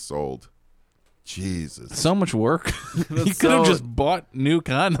repackaged and sold. Jesus. So much work. You could have just bought new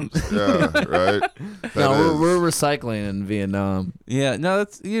condoms. Yeah, right? We're recycling in Vietnam. Yeah, no,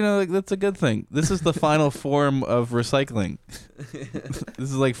 that's a good thing. This is the final form of recycling. This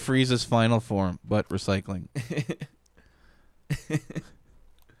is like Frieza's final form, but recycling.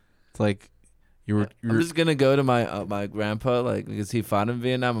 It's like you're I'm just gonna go to my grandpa, like, because he fought in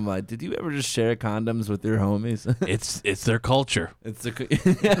Vietnam. I'm like, did you ever just share condoms with your homies? It's their culture. It's their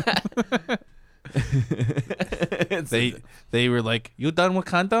they were like, "You done with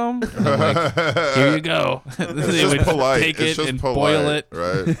condom?" And I'm like, "Here you go." They would take it and boil it,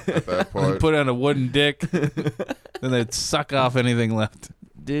 right? At that point, put it on a wooden dick, then they'd suck off anything left.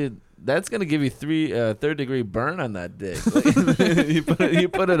 Dude, that's gonna give you third-degree burn on that dick. Like, you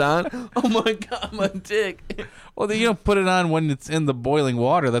put it on. Oh my God, my dick. Well, you don't put it on when it's in the boiling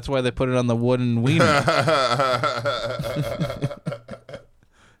water. That's why they put it on the wooden wiener.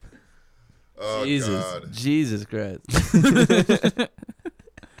 Oh, Jesus Christ.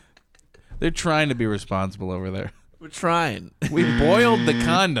 They're trying to be responsible over there. We're trying. We boiled the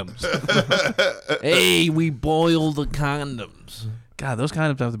condoms. Hey, we boiled the condoms. God, those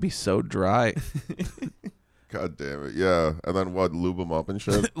condoms have to be so dry. God damn it. Yeah. And then what? Lube them up and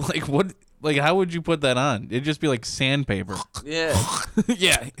shit? Like what? Like how would you put that on? It'd just be like sandpaper. Yeah.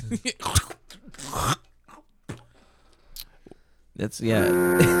 Yeah. That's yeah.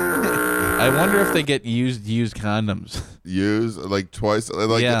 I wonder if they get used condoms. Used like twice.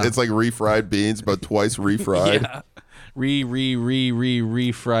 Like Yeah. it's like refried beans, but twice refried. Yeah. Refried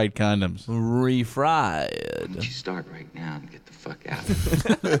condoms. Refried. Why don't you start right now and get the fuck out?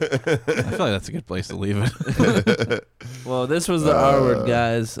 I feel like that's a good place to leave it. Well, this was the R word,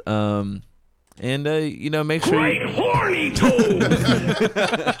 guys. And make sure. Great horny toad.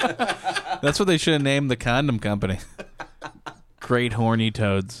 That's what they should have named the condom company. Great horny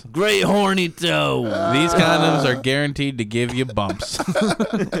toads. Great horny toe. These condoms are guaranteed to give you bumps.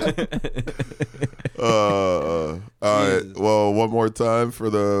 All right. Well, one more time for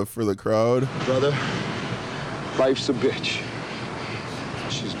the crowd. Brother, life's a bitch.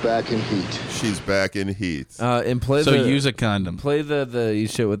 She's back in heat. She's back in heat. And play so use a condom. Play the you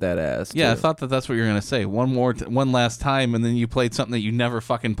shit with that ass. Yeah, too. I thought that's what you were gonna say. One last time, and then you played something that you never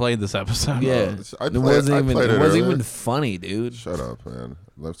fucking played this episode. Yeah, it wasn't even funny, dude. Shut up, man.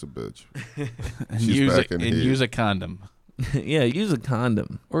 Life's a bitch. and She's use back it, in and heat. use a condom, Yeah, use a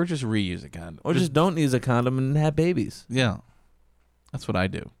condom, or just reuse a condom, or just don't use a condom and have babies. yeah. That's what I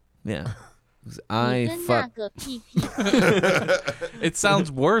do. Yeah. I 你跟 fuck. 那个屁屁， It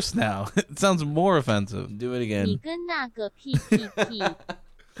sounds worse now. It sounds more offensive. Do it 你 again. 跟那个屁屁屁，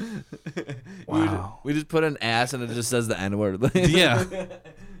 Wow. We just put an ass and it just says the N word. Yeah.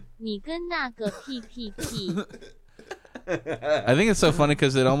 你跟那个屁屁屁， I think it's so funny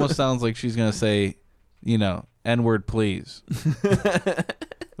because it almost sounds like she's gonna say, N word please,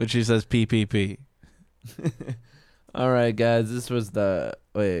 but she says PPP. All right, guys. This was the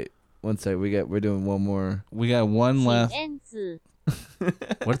wait. One sec. We're doing one more. We got one 请 last. 恩子，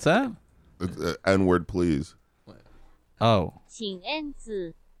 What's that? N-word, please. Oh, 请恩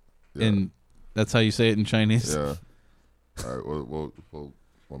子， Yeah. and that's how you say it in Chinese. Yeah. All right. We'll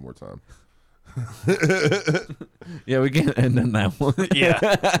one more time. Yeah, we can end on that one. Yeah.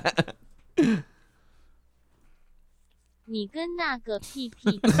 你跟那个屁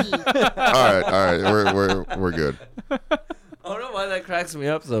屁屁， All right. We're good. I don't know why that cracks me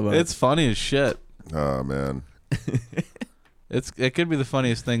up so much. It's funny as shit. Oh man. It could be the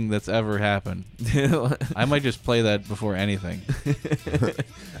funniest thing that's ever happened. I might just play that before anything.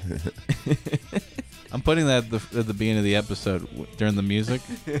 I'm putting that at the beginning of the episode during the music.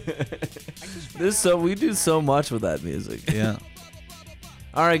 We do so much with that music. Yeah.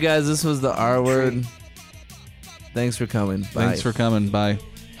 All right, guys. This was the R word. Thanks for coming. Bye. Thanks for coming. Bye.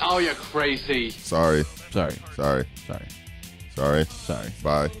 Oh, you're crazy. Sorry. Sorry. Sorry. Sorry. Sorry. Sorry.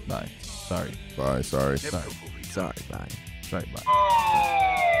 Bye. Bye. Sorry. Bye. Sorry. Sorry. Sorry. Bye. Sorry. Bye.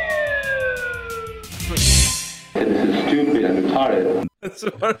 This is stupid and retarded.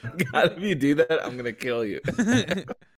 God, if you do that, I'm gonna kill you.